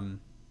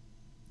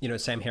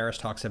 Sam Harris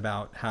talks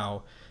about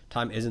how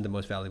time isn't the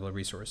most valuable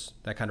resource.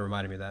 That kind of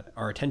reminded me of that.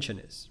 Our attention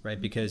is,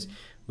 right? Because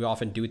we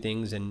often do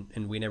things and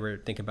we never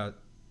think about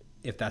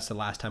if that's the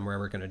last time we're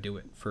ever going to do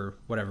it for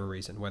whatever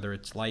reason, whether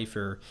it's life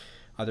or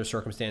other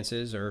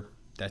circumstances, or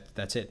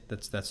that's it.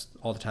 That's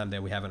all the time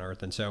that we have on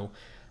Earth. And so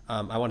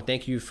I want to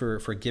thank you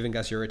for giving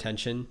us your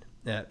attention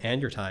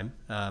and your time.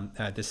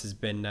 This has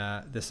been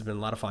a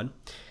lot of fun.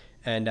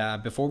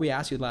 And before we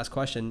ask you the last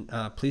question,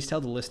 please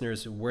tell the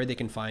listeners where they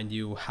can find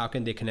you, how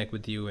can they connect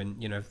with you,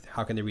 and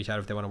how can they reach out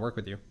if they want to work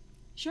with you.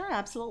 Sure,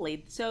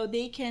 absolutely. So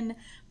they can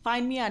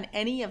find me on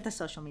any of the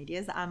social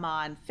medias. I'm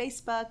on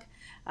Facebook,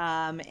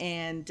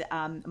 and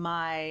I'll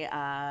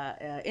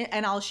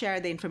share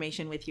the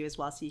information with you as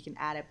well, so you can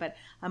add it. But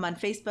I'm on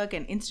Facebook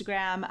and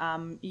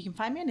Instagram. You can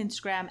find me on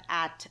Instagram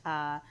at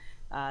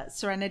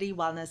Serenity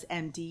Wellness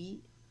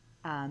MD.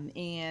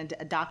 And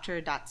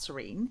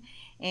Dr.Serene.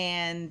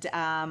 And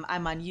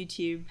I'm on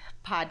YouTube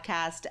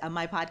podcast.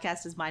 My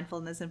podcast is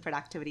Mindfulness and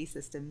Productivity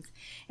Systems.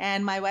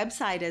 And my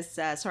website is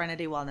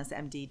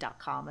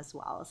serenitywellnessmd.com as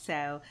well.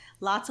 So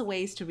lots of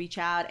ways to reach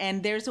out.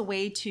 And there's a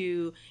way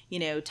to,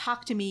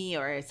 talk to me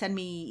or send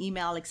me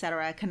email,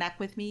 etc., connect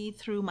with me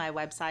through my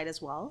website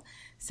as well.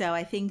 So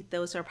I think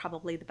those are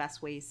probably the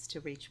best ways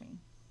to reach me.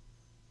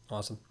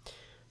 Awesome.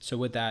 So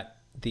with that,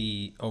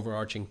 the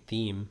overarching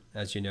theme,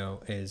 as you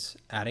know, is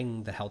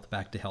adding the health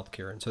back to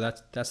healthcare. And so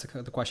that's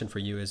the question for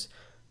you is,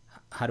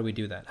 how do we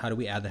do that? How do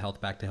we add the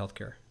health back to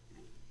healthcare?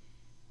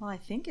 Well, I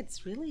think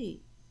it's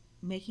really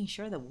making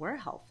sure that we're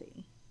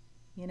healthy.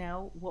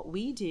 What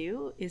we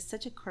do is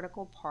such a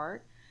critical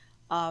part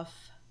of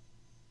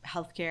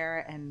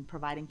healthcare and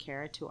providing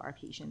care to our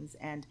patients.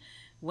 And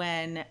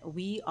when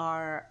we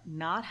are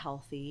not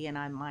healthy, and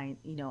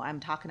I'm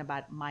talking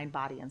about mind,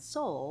 body, and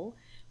soul,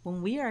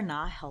 when we are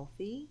not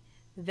healthy,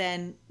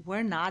 then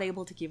we're not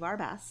able to give our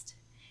best.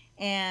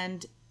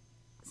 And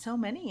so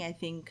many, I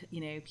think,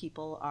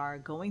 people are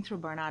going through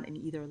burnout and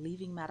either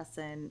leaving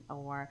medicine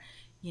or,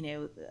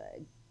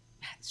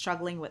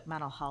 struggling with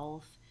mental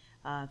health.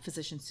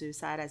 Physician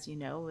suicide, as you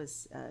know,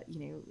 is,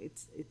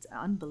 it's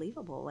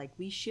unbelievable. Like,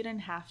 we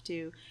shouldn't have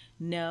to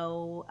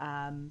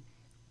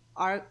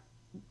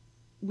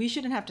we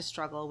shouldn't have to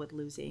struggle with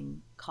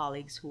losing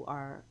colleagues who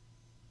are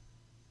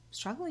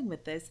struggling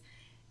with this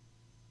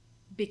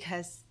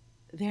because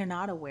they're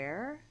not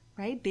aware,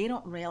 right? They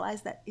don't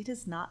realize that it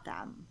is not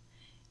them.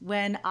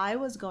 When I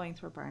was going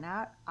through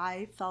burnout,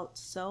 I felt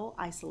so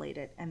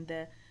isolated.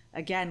 And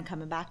again,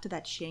 coming back to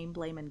that shame,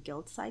 blame, and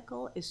guilt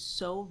cycle is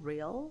so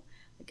real.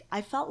 Like,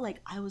 I felt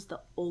like I was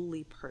the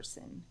only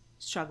person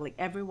struggling.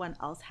 Everyone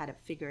else had it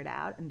figured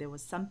out, and there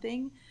was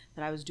something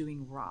that I was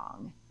doing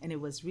wrong. And it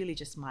was really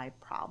just my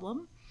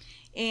problem.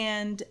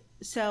 And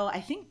so I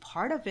think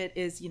part of it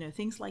is,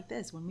 things like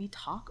this, when we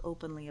talk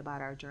openly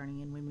about our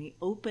journey and when we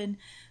open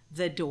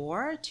the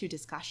door to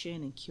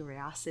discussion and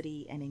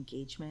curiosity and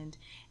engagement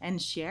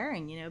and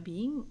sharing,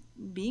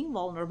 being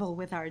vulnerable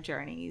with our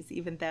journeys,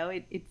 even though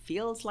it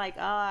feels like,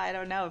 I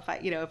don't know if I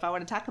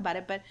want to talk about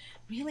it, but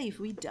really, if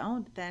we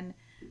don't, then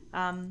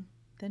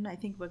I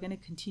think we're going to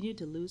continue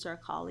to lose our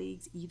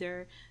colleagues,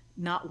 either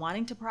not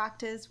wanting to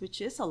practice,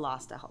 which is a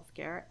loss to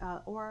healthcare,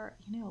 or,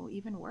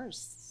 even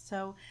worse.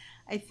 So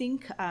I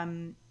think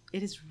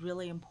it is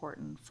really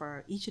important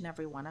for each and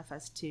every one of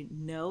us to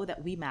know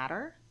that we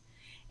matter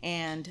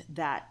and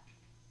that,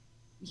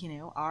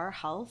 our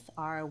health,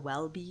 our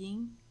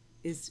well-being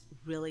is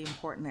really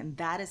important. And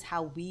that is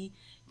how we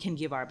can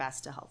give our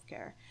best to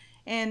healthcare.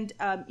 And,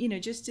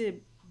 just to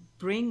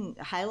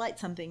highlight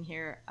something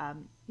here, a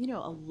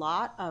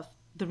lot of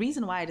the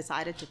reason why I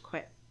decided to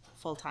quit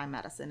full-time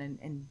medicine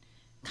and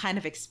kind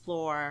of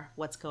explore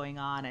what's going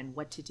on and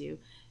what to do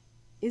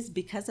is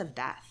because of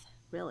death,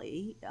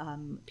 really.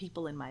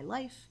 People in my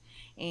life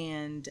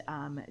and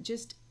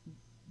just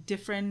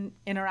different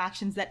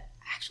interactions that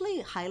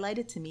actually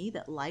highlighted to me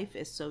that life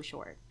is so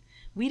short.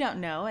 We don't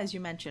know, as you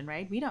mentioned,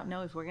 right? We don't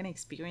know if we're going to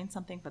experience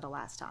something for the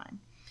last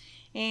time.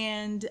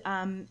 And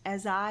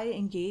as I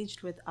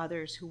engaged with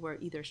others who were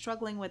either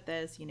struggling with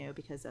this,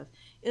 because of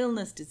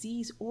illness,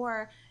 disease,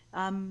 or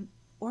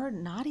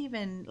not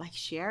even like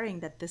sharing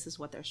that this is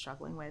what they're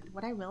struggling with,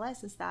 what I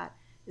realized is that,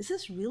 is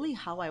this really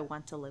how I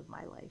want to live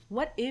my life?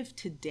 What if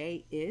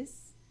today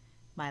is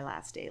my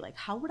last day? Like,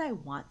 how would I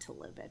want to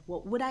live it?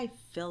 What would I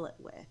fill it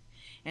with?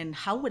 And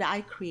how would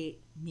I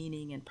create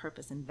meaning and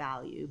purpose and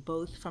value,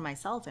 both for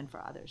myself and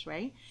for others,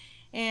 right?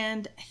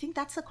 And I think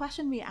that's the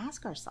question we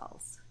ask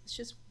ourselves. It's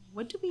just,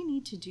 what do we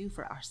need to do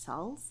for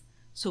ourselves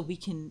so we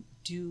can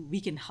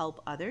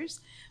help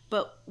others?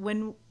 But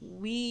when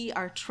we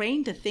are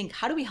trained to think,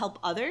 how do we help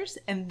others?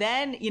 And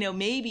then,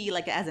 maybe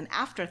like as an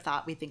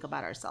afterthought, we think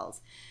about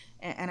ourselves.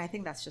 And I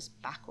think that's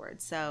just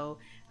backwards. So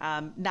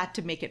not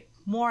to make it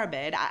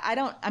morbid.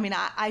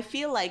 I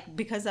feel like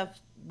because of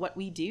what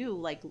we do,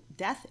 like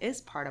death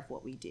is part of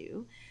what we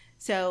do.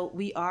 So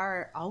we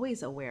are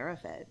always aware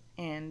of it.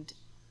 And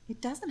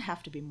it doesn't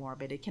have to be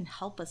morbid. It can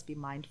help us be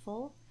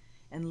mindful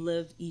and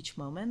live each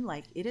moment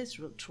like it is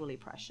truly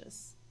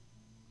precious.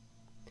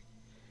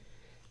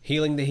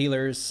 Healing the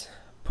healers.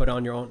 Put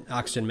on your own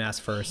oxygen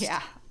mask first.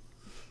 Yeah,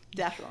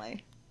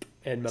 definitely.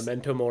 And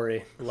memento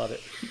mori. Love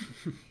it.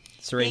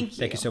 Serene,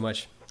 thank you so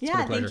much. It's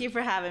yeah, thank you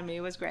for having me.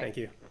 It was great. Thank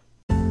you.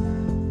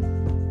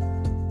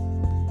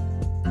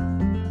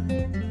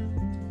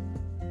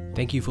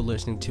 Thank you for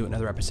listening to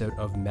another episode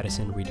of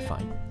Medicine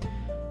Redefined.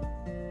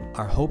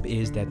 Our hope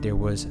is that there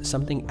was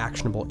something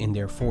actionable in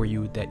there for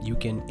you that you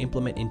can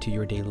implement into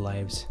your daily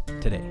lives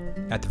today.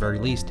 At the very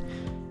least,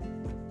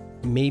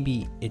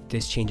 maybe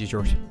this changes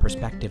your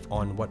perspective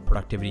on what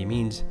productivity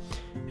means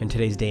in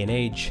today's day and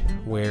age,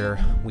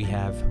 where we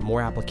have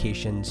more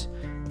applications,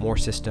 more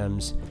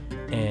systems,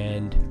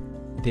 and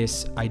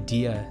this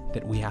idea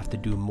that we have to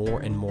do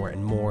more and more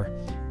and more.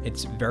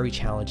 It's very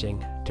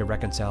challenging to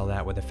reconcile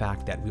that with the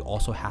fact that we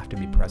also have to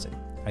be present.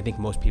 I think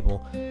most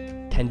people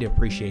tend to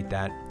appreciate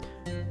that,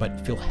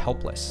 but feel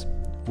helpless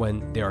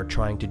when they are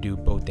trying to do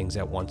both things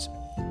at once.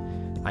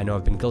 I know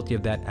I've been guilty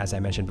of that, as I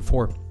mentioned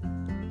before.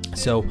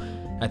 So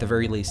at the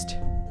very least,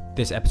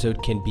 this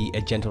episode can be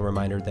a gentle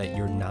reminder that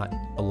you're not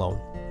alone.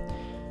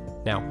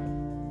 Now,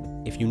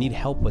 if you need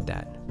help with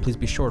that, please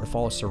be sure to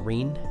follow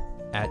Serene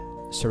at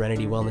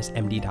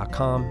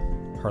serenitywellnessmd.com.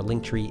 Her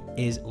link tree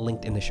is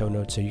linked in the show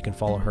notes, so you can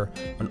follow her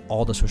on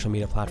all the social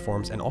media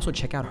platforms, and also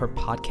check out her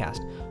podcast,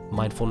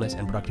 Mindfulness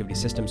and Productivity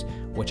Systems,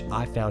 which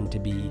I found to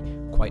be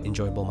quite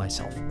enjoyable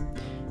myself.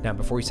 Now,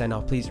 before we sign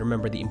off, please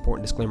remember the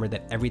important disclaimer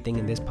that everything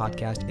in this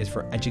podcast is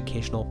for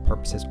educational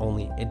purposes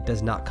only. It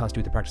does not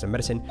constitute the practice of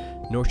medicine,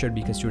 nor should it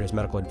be construed as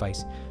medical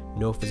advice.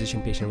 No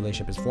physician-patient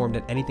relationship is formed,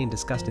 and anything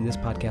discussed in this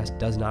podcast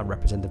does not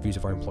represent the views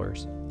of our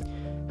employers.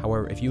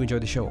 However, if you enjoy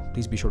the show,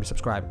 please be sure to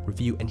subscribe,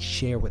 review, and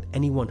share with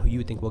anyone who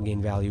you think will gain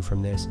value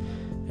from this,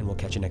 and we'll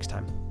catch you next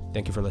time.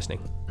 Thank you for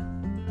listening.